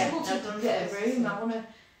haven't done Yeah. it. I've I've done get a first. room.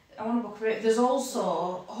 I wanna book a room. There's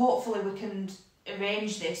also, hopefully we can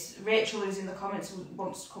arrange this. Rachel, who's in the comments,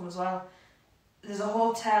 wants to come as well. There's a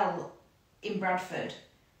hotel in Bradford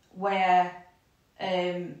where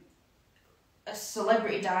a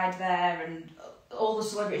celebrity died there, and all the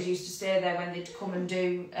celebrities used to stay there when they'd come and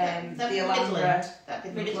do That'd the be Alhambra. Midland. That'd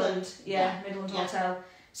be Midland, Midland Yeah. Hotel.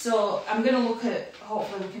 So I'm gonna look at.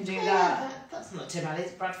 Hopefully we can do that. Yeah, that's not too bad.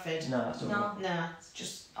 It's Bradford. No, that's not. No, No. it's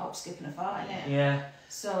just hop, skip, and a fart, innit? Yeah.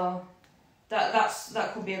 So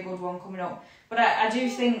that could be a good one coming up. But I do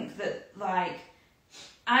think that, like,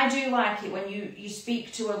 I do like it when you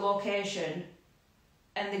speak to a location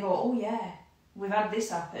and they go, oh yeah, we've had this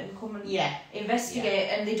happen, come and investigate,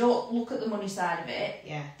 and they don't look at the money side of it.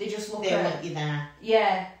 Yeah. They just look They at want you there.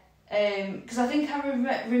 yeah. Because I think I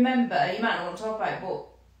remember, you might not want to talk about it, but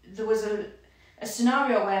there was a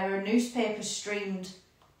scenario where a newspaper streamed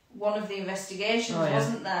one of the investigations, Oh, yeah.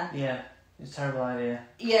 wasn't there? Yeah. It's a terrible idea.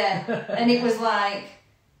 Yeah, and it was like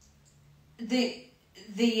the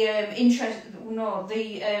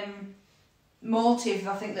motive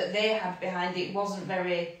I think that they had behind it wasn't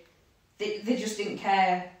very. They just didn't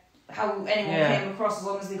care how anyone came across as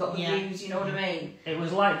long as they got the views. You know what I mean? It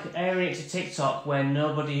was like airing it to TikTok when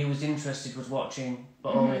nobody who was interested was watching,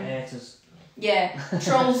 but only haters. Yeah,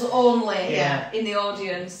 trolls only. Yeah. In the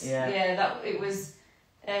audience. Yeah. That it was.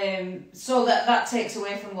 So that takes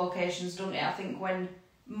away from locations, doesn't it? I think when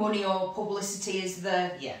money or publicity is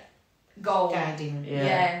the goal. Guiding.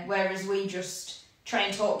 Yeah. Whereas we just try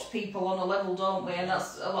and talk to people on a level, don't we? And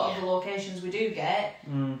that's a lot of the locations we do get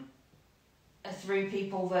are through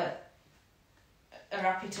people that are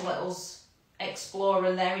happy to let us explore,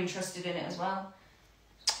 and they're interested in it as well.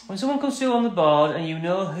 When someone comes through on the board and you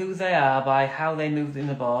know who they are by how they move in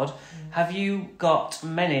the board, have you got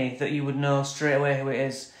many that you would know straight away who it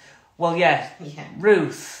is? Well, yeah.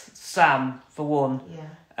 Ruth, Sam, for one. Yeah.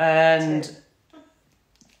 And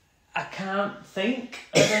I can't think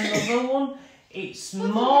of another one. It's Well,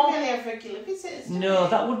 more. they don't really have regular visitors, do No,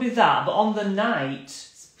 they? that would be that. But on the night,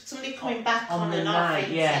 Somebody coming back On on the and off. night,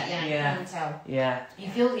 isn't yeah, it? yeah. You can tell. yeah, You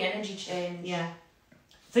feel the energy change. Yeah,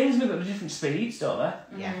 things move at different speeds, don't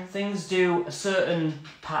they? yeah, Things do a certain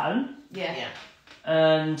pattern, Yeah. yeah.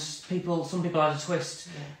 and some people had a twist.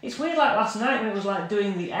 Yeah. It's weird, like last night when it was like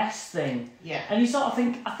doing the S thing, Yeah. and you sort of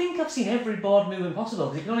think, I think I've seen every board movement possible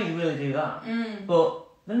because it can only really do that. But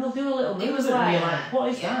then they'll do a little movement, It was and you're like- like, what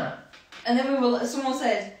is yeah. that? And then someone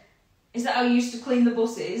said, "Is that how you used to clean the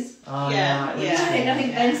buses?" Oh Yeah, right, yeah. I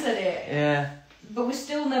think Ben said it. yeah. But we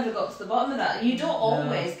still never got to the bottom of that. You don't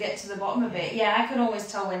always get to the bottom of it. Yeah, I can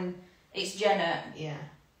always tell when it's Jenna, Yeah.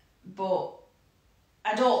 but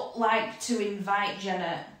I don't like to invite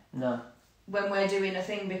Jenna No. when we're doing a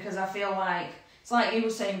thing because I feel like, it's like you were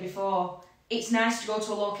saying before, it's nice to go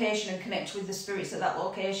to a location and connect with the spirits at that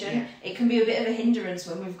location. Yeah. It can be a bit of a hindrance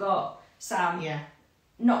when we've got Sam. Yeah.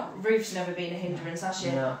 Not, Ruth's never been a hindrance, has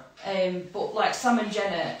she? No. But like Sam and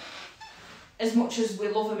Jenna, as much as we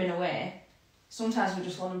love them in a way, sometimes we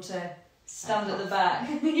just want them to stand at the back.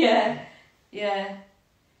 Yeah, yeah.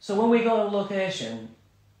 So when we go to a location,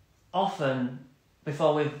 often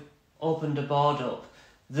before we've opened a board up,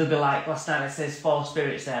 they'll be like, last night it says 4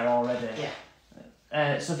 spirits there already.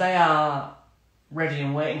 Yeah. So they are ready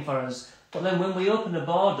and waiting for us. But then when we open the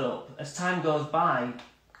board up, as time goes by,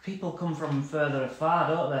 people come from further afar,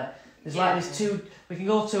 don't they? There's like this we can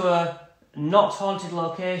go to a not haunted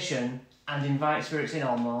location and invite spirits in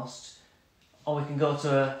almost, or we can go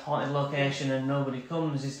to a haunted location and nobody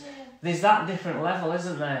comes. There's that different level,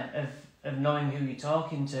 isn't there, of knowing who you're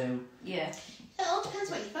talking to. Yeah. It all depends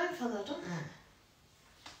what you're going for, though, don't it?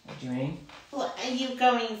 What do you mean? Well, are you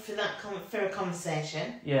going for that for a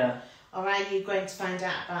conversation, Yeah. or are you going to find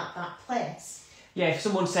out about that place? Yeah, if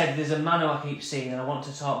someone said there's a man who I keep seeing and I want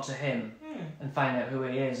to talk to him and find out who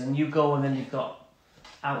he is, and you go and then you've got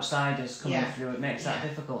outsiders coming through, it makes that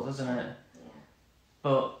difficult, doesn't it? Yeah.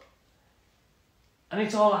 But and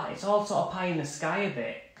it's all sort of pie in the sky a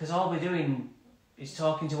bit, because all we're doing is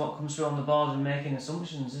talking to what comes through on the board and making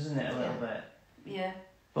assumptions, isn't it, a little bit? Yeah.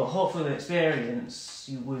 But hopefully with experience,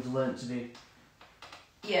 we've learnt to be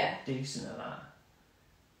Yeah. decent at that.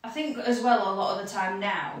 I think as well, a lot of the time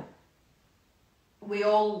now, we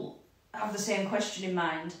all have the same question in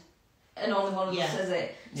mind, and only one of us says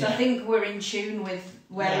it. So I think we're in tune with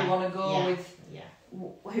where we want to go with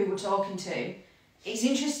who we're talking to. It's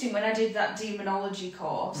interesting, when I did that demonology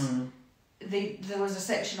course, there was a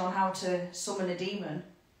section on how to summon a demon.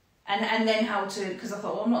 And then how to, because I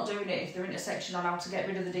thought, well, I'm not doing it if there isn't a section on how to get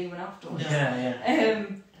rid of the demon afterwards. Yeah.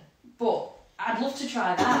 But I'd love to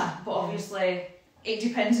try that, but obviously it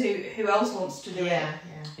depends who else wants to do it.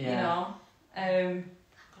 You know?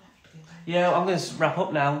 Yeah, I'm going to wrap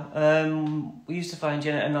up now. We used to find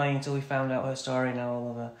Jenna annoying until we found out her story now all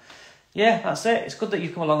over. Yeah, that's it. It's good that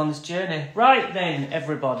you've come along on this journey. Right then,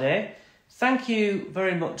 everybody. Thank you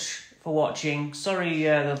very much for watching. Sorry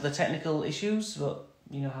the technical issues, but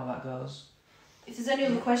you know how that goes. If there's any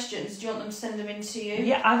other questions, do you want them to send them in to you?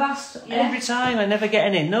 Yeah, I've asked every time. I never get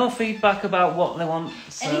any. No feedback about what they want.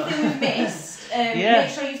 So. Anything we've missed, make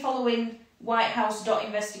sure you're following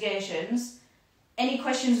whitehouse.investigations. Any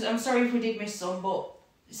questions, I'm sorry if we did miss some, but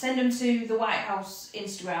send them to the White House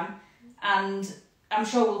Instagram, and I'm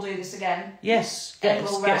sure we'll do this again. Yes, And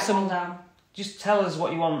we'll write some. them down. Just tell us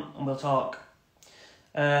what you want and we'll talk.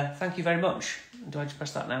 Thank you very much. Do I just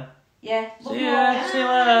press that now? Yeah. See you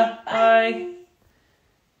later. Bye.